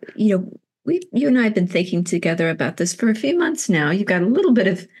 you and I have been thinking together about this for a few months now. You've got a little bit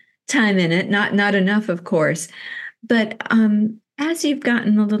of time in it, not enough, of course. But as you've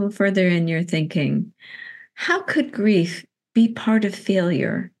gotten a little further in your thinking, how could grief be part of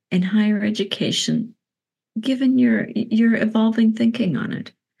failure in higher education, given your evolving thinking on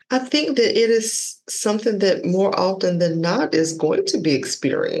it? I think that it is something that more often than not is going to be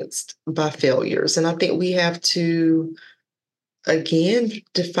experienced by failures. And I think we have to, again,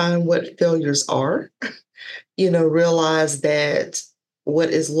 define what failures are, realize that what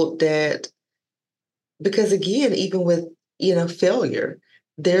is looked at, because again, even with, failure,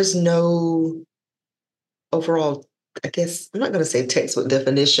 there's no overall, I guess, I'm not going to say textbook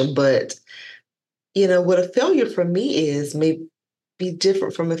definition, but, what a failure for me is may be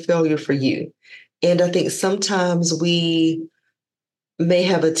different from a failure for you. And I think sometimes we may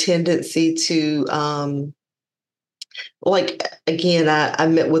have a tendency to, like, again, I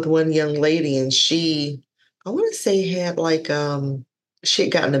met with one young lady and she, I want to say had she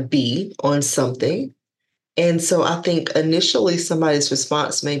had gotten a B on something. And so I think initially somebody's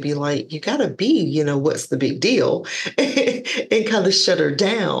response may be like, you got a B, what's the big deal? And kind of shut her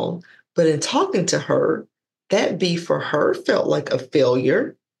down. But in talking to her, that B for her felt like a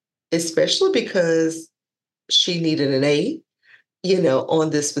failure, especially because she needed an A, on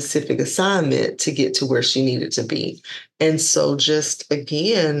this specific assignment to get to where she needed to be. And so just,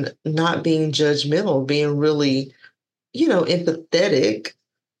 again, not being judgmental, being really, empathetic,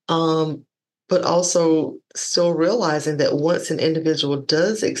 but also still realizing that once an individual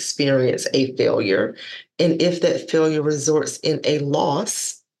does experience a failure, and if that failure results in a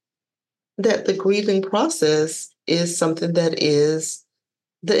loss, that the grieving process is something that is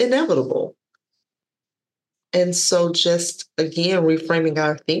the inevitable. And so just, again, reframing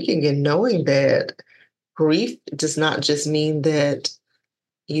our thinking and knowing that grief does not just mean that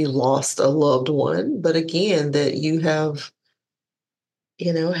you lost a loved one, but again, that you have,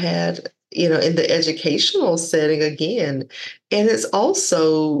 had in the educational setting again. And it's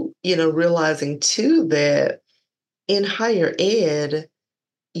also, realizing too that in higher ed,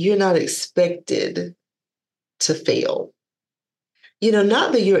 you're not expected to fail.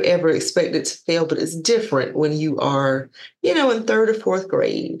 Not that you're ever expected to fail, but it's different when you are, in third or fourth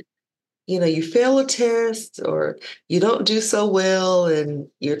grade. You fail a test or you don't do so well and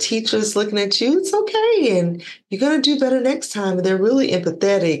your teacher's looking at you, it's okay. And you're going to do better next time. And they're really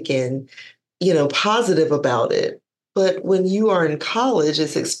empathetic and, positive about it. But when you are in college,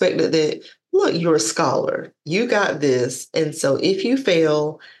 it's expected that, look, you're a scholar, you got this. And so if you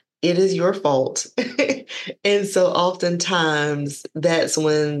fail, it is your fault. And so oftentimes that's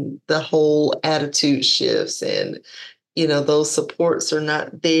when the whole attitude shifts and, those supports are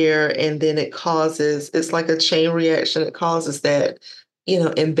not there. And then it's like a chain reaction. It causes that,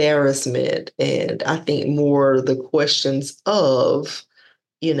 embarrassment. And I think more the questions of,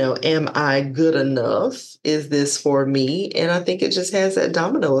 am I good enough? Is this for me? And I think it just has that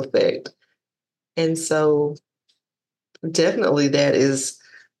domino effect. And so definitely that is,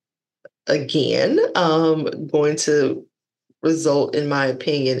 again, going to result, in my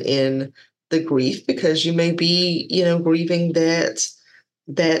opinion, in the grief, because you may be, grieving that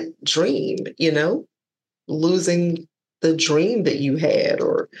dream, losing the dream that you had,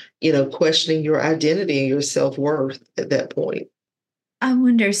 or, questioning your identity and your self-worth at that point. I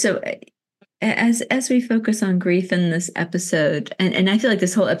wonder, so as we focus on grief in this episode, and I feel like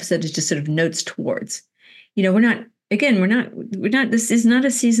this whole episode is just sort of notes towards, this is not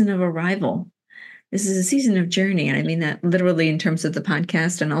a season of arrival. This is a season of journey. And I mean that literally in terms of the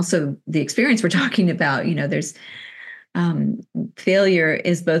podcast and also the experience we're talking about. There's failure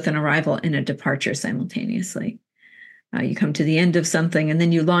is both an arrival and a departure simultaneously. You come to the end of something and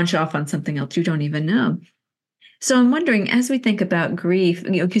then you launch off on something else you don't even know. So I'm wondering, as we think about grief,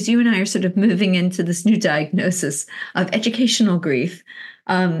 because you and I are sort of moving into this new diagnosis of educational grief,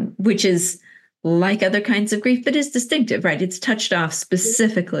 which is like other kinds of grief, but is distinctive, right? It's touched off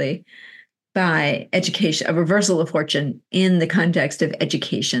specifically by education, a reversal of fortune in the context of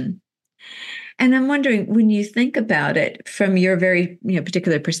education. And I'm wondering, when you think about it from your very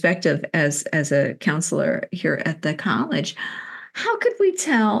particular perspective as a counselor here at the college, how could we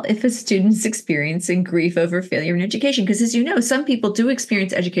tell if a student's experiencing grief over failure in education? Because as you know, some people do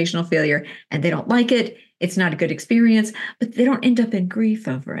experience educational failure and they don't like it. It's not a good experience, but they don't end up in grief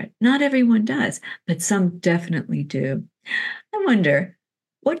over it. Not everyone does, but some definitely do. I wonder,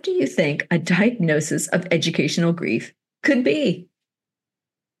 what do you think a diagnosis of educational grief could be?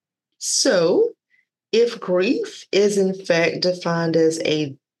 So, if grief is in fact defined as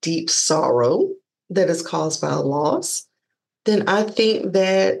a deep sorrow that is caused by a loss, then I think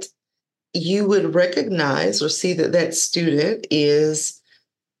that you would recognize or see that that student is,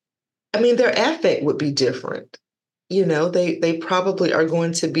 their affect would be different. They probably are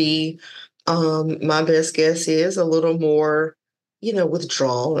going to be, my best guess is, a little more,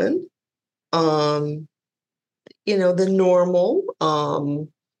 withdrawn, than normal.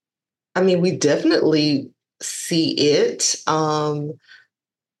 We definitely see it. I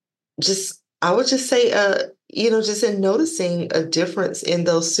would just say, just in noticing a difference in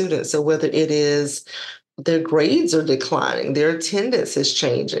those students. So whether it is their grades are declining, their attendance is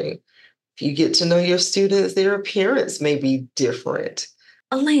changing. If you get to know your students, their appearance may be different.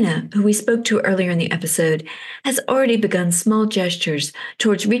 Elena, who we spoke to earlier in the episode, has already begun small gestures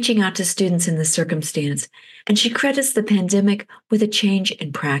towards reaching out to students in this circumstance, and she credits the pandemic with a change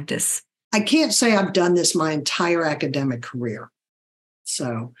in practice. I can't say I've done this my entire academic career.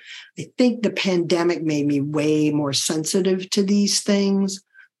 So I think the pandemic made me way more sensitive to these things.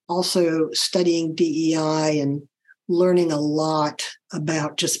 Also studying DEI and learning a lot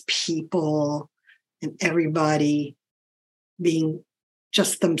about just people and everybody being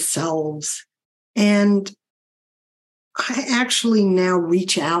just themselves. And I actually now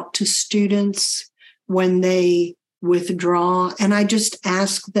reach out to students when they withdraw, and I just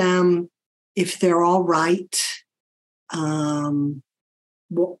ask them if they're all right,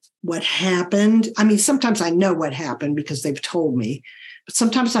 what happened. Sometimes I know what happened because they've told me, but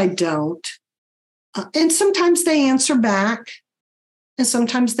sometimes I don't. And sometimes they answer back and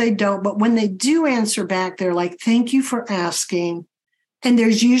sometimes they don't. But when they do answer back, they're like, thank you for asking. And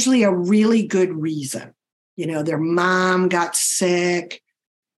there's usually a really good reason. Their mom got sick.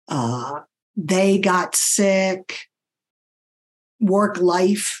 They got sick. Work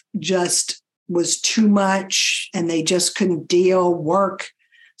life just was too much and they just couldn't deal. Work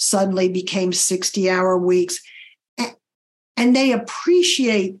suddenly became 60-hour weeks. And they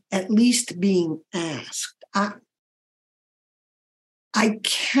appreciate at least being asked. I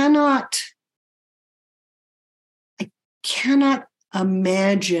cannot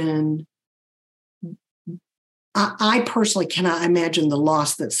imagine, I personally cannot imagine the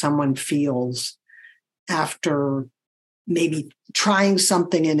loss that someone feels after maybe trying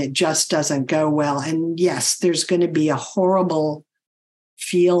something and it just doesn't go well. And yes, there's going to be a horrible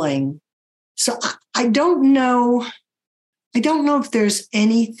feeling. So I don't know. I don't know if there's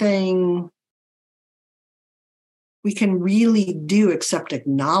anything we can really do except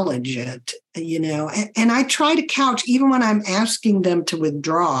acknowledge it, and I try to couch, even when I'm asking them to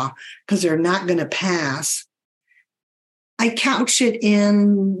withdraw because they're not going to pass, I couch it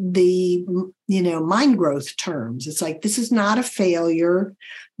in the, mind growth terms. It's like, this is not a failure.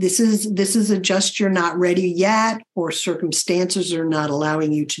 This is a just you're not ready yet, or circumstances are not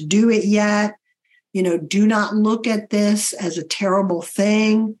allowing you to do it yet. Do not look at this as a terrible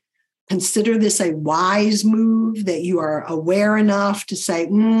thing. Consider this a wise move, that you are aware enough to say,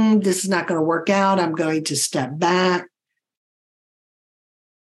 this is not going to work out. I'm going to step back.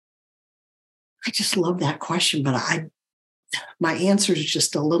 I just love that question, but my answer is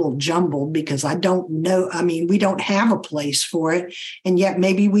just a little jumbled because I don't know. I mean, we don't have a place for it, and yet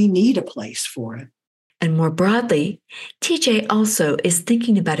maybe we need a place for it. And more broadly, TJ also is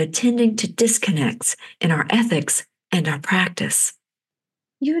thinking about attending to disconnects in our ethics and our practice.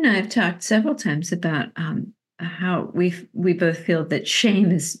 You and I have talked several times about how we both feel that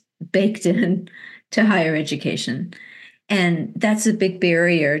shame is baked in to higher education. And that's a big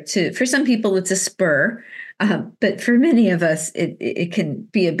barrier for some people, it's a spur. But for many of us, it can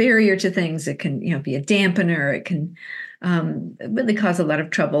be a barrier to things. It can, be a dampener. It can really cause a lot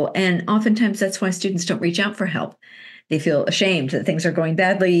of trouble. And oftentimes that's why students don't reach out for help. They feel ashamed that things are going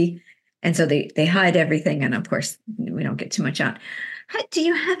badly. And so they hide everything. And of course, we don't get too much out. Do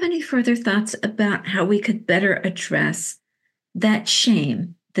you have any further thoughts about how we could better address that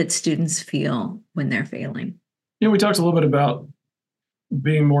shame that students feel when they're failing? We talked a little bit about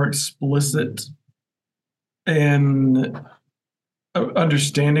being more explicit and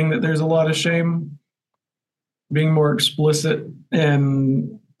understanding that there's a lot of shame, being more explicit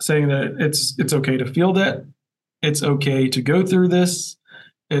and saying that it's okay to feel that, it's okay to go through this,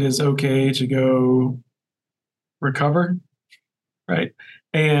 it is okay to go recover, right?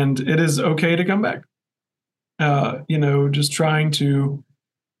 And it is okay to come back. Just trying to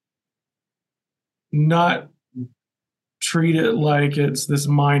not treat it like it's this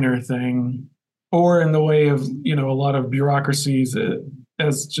minor thing, or in the way of, a lot of bureaucracies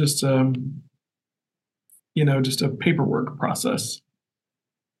as just, just a paperwork process,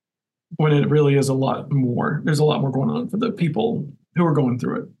 when it really is a lot more. There's a lot more going on for the people who are going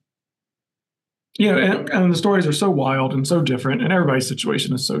through it. And the stories are so wild and so different, and everybody's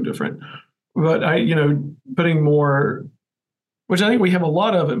situation is so different. But putting more, which I think we have a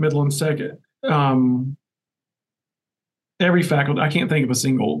lot of at Midland Second. Every faculty, I can't think of a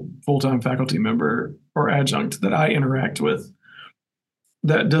single full-time faculty member or adjunct that I interact with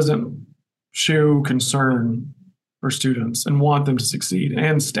that doesn't show concern for students and want them to succeed,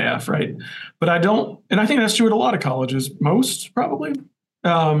 and staff, right? But I don't, and I think that's true at a lot of colleges, most probably.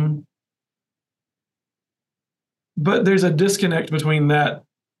 But there's a disconnect between that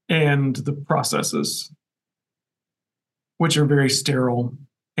and the processes, which are very sterile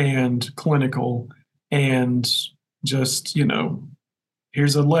and clinical and just,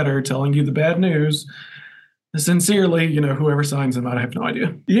 here's a letter telling you the bad news. Sincerely, whoever signs them, I have no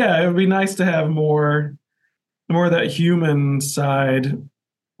idea. Yeah, it would be nice to have more of that human side,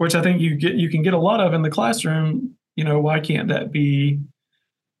 which I think you can get a lot of in the classroom. Why can't that be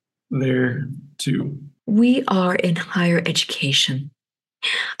there too? We are in higher education.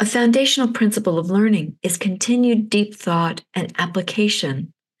 A foundational principle of learning is continued deep thought and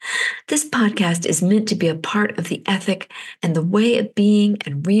application. This podcast is meant to be a part of the ethic and the way of being,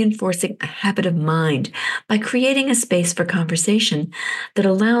 and reinforcing a habit of mind by creating a space for conversation that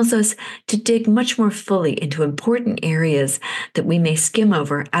allows us to dig much more fully into important areas that we may skim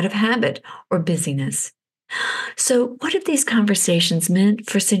over out of habit or busyness. So, what have these conversations meant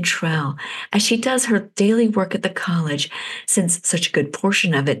for Cyntrell as she does her daily work at the college, since such a good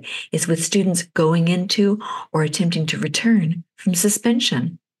portion of it is with students going into or attempting to return from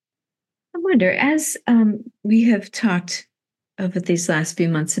suspension? I wonder, as we have talked over these last few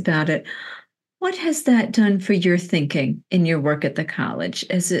months about it, what has that done for your thinking in your work at the college?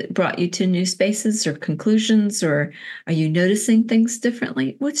 Has it brought you to new spaces or conclusions, or are you noticing things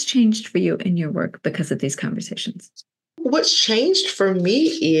differently? What's changed for you in your work because of these conversations? What's changed for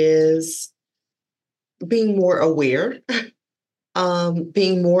me is being more aware,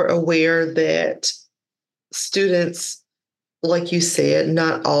 being more aware that students like you said,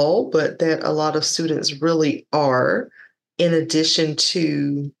 not all, but that a lot of students really are, in addition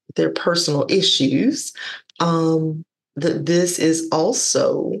to their personal issues, that this is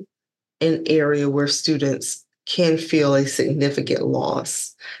also an area where students can feel a significant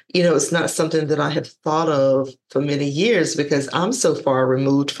loss. It's not something that I have thought of for many years because I'm so far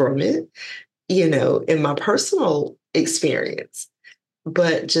removed from it, in my personal experience.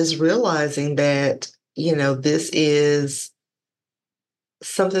 But just realizing that, this is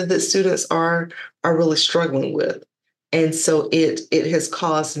something that students are really struggling with. And so it has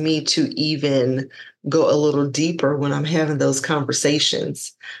caused me to even go a little deeper when I'm having those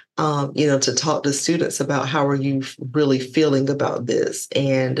conversations, to talk to students about how are you really feeling about this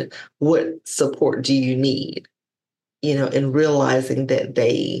and what support do you need, and realizing that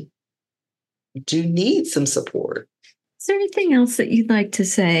they do need some support. Is there anything else that you'd like to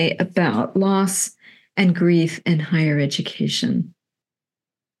say about loss and grief in higher education?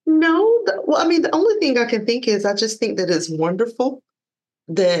 No, the only thing I can think is I just think that it's wonderful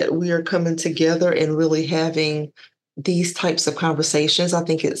that we are coming together and really having these types of conversations. I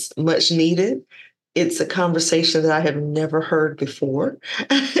think it's much needed. It's a conversation that I have never heard before,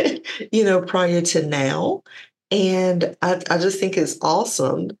 prior to now. And I just think it's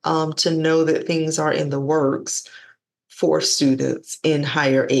awesome to know that things are in the works for students in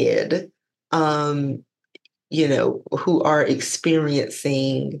higher ed, who are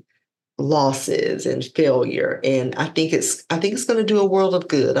experiencing losses and failure. And I think it's going to do a world of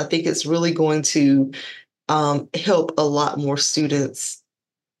good. I think it's really going to help a lot more students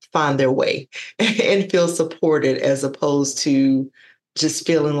find their way and feel supported, as opposed to just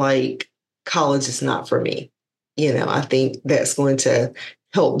feeling like college is not for me. I think that's going to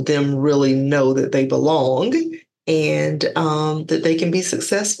help them really know that they belong and that they can be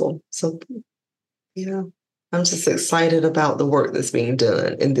successful. So, I'm just excited about the work that's being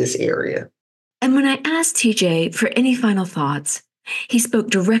done in this area. And when I asked TJ for any final thoughts, he spoke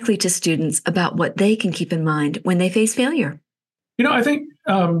directly to students about what they can keep in mind when they face failure. I think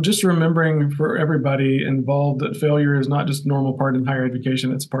just remembering for everybody involved that failure is not just a normal part in higher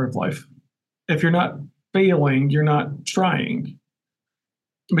education, it's part of life. If you're not failing, you're not trying,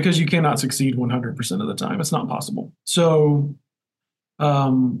 because you cannot succeed 100% of the time. It's not possible. So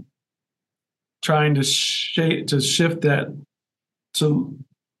trying to shift that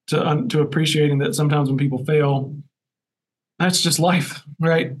to appreciating that sometimes when people fail, that's just life,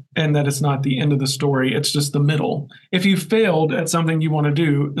 right? And that it's not the end of the story. It's just the middle. If you failed at something you want to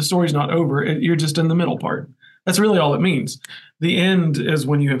do, the story's not over. You're just in the middle part. That's really all it means. The end is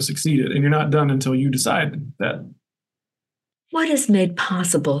when you have succeeded, and you're not done until you decide that. What is made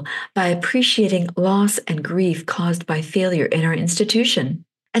possible by appreciating loss and grief caused by failure in our institution?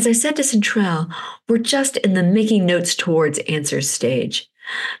 As I said to Cyntrell, we're just in the making notes towards answers stage.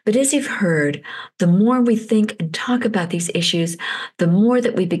 But as you've heard, the more we think and talk about these issues, the more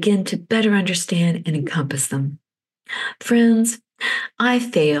that we begin to better understand and encompass them. Friends, I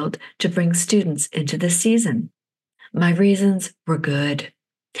failed to bring students into this season. My reasons were good.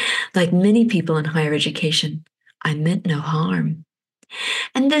 Like many people in higher education, I meant no harm.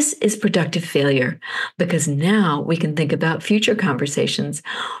 And this is productive failure, because now we can think about future conversations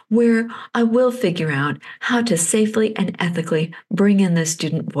where I will figure out how to safely and ethically bring in the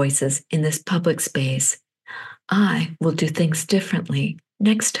student voices in this public space. I will do things differently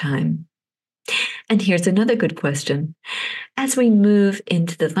next time. And here's another good question. As we move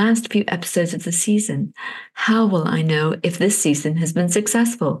into the last few episodes of the season, how will I know if this season has been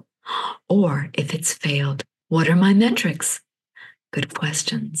successful or if it's failed? What are my metrics? Good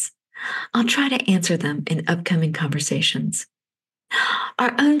questions. I'll try to answer them in upcoming conversations.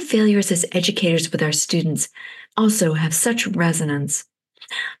 Our own failures as educators with our students also have such resonance.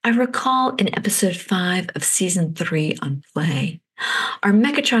 I recall in episode 5 of season 3 on play, our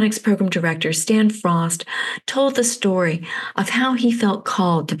mechatronics program director, Stan Frost, told the story of how he felt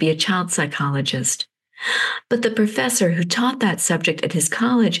called to be a child psychologist. But the professor who taught that subject at his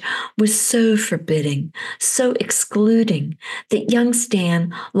college was so forbidding, so excluding, that young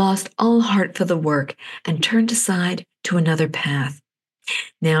Stan lost all heart for the work and turned aside to another path.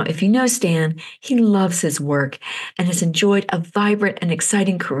 Now, if you know Stan, he loves his work and has enjoyed a vibrant and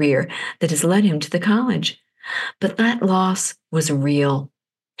exciting career that has led him to the college. But that loss was real.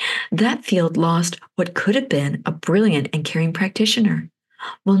 That field lost what could have been a brilliant and caring practitioner.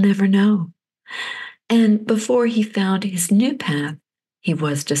 We'll never know. And before he found his new path, he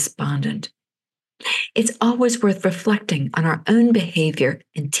was despondent. It's always worth reflecting on our own behavior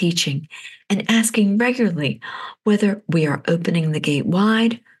in teaching and asking regularly whether we are opening the gate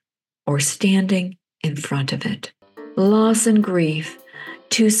wide or standing in front of it. Loss and grief,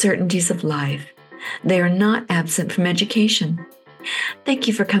 two certainties of life. They are not absent from education. Thank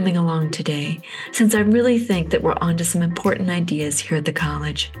you for coming along today, since I really think that we're onto some important ideas here at the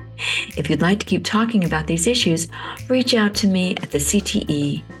college. If you'd like to keep talking about these issues, reach out to me at the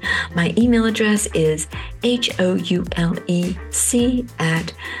CTE. My email address is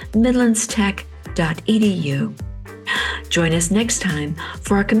houlec@midlandstech.edu. Join us next time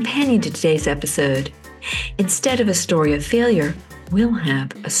for our companion to today's episode. Instead of a story of failure, we'll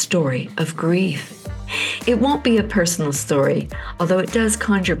have a story of grief. It won't be a personal story, although it does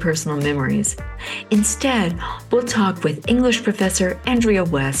conjure personal memories. Instead, we'll talk with English professor Andrea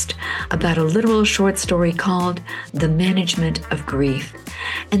West about a literal short story called The Management of Grief,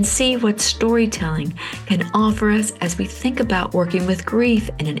 and see what storytelling can offer us as we think about working with grief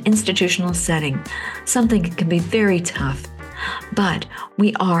in an institutional setting, something that can be very tough. But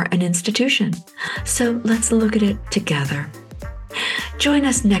we are an institution, so let's look at it together. Join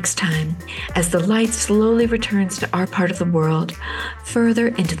us next time as the light slowly returns to our part of the world, further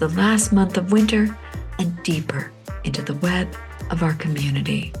into the last month of winter and deeper into the web of our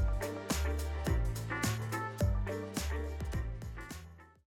community.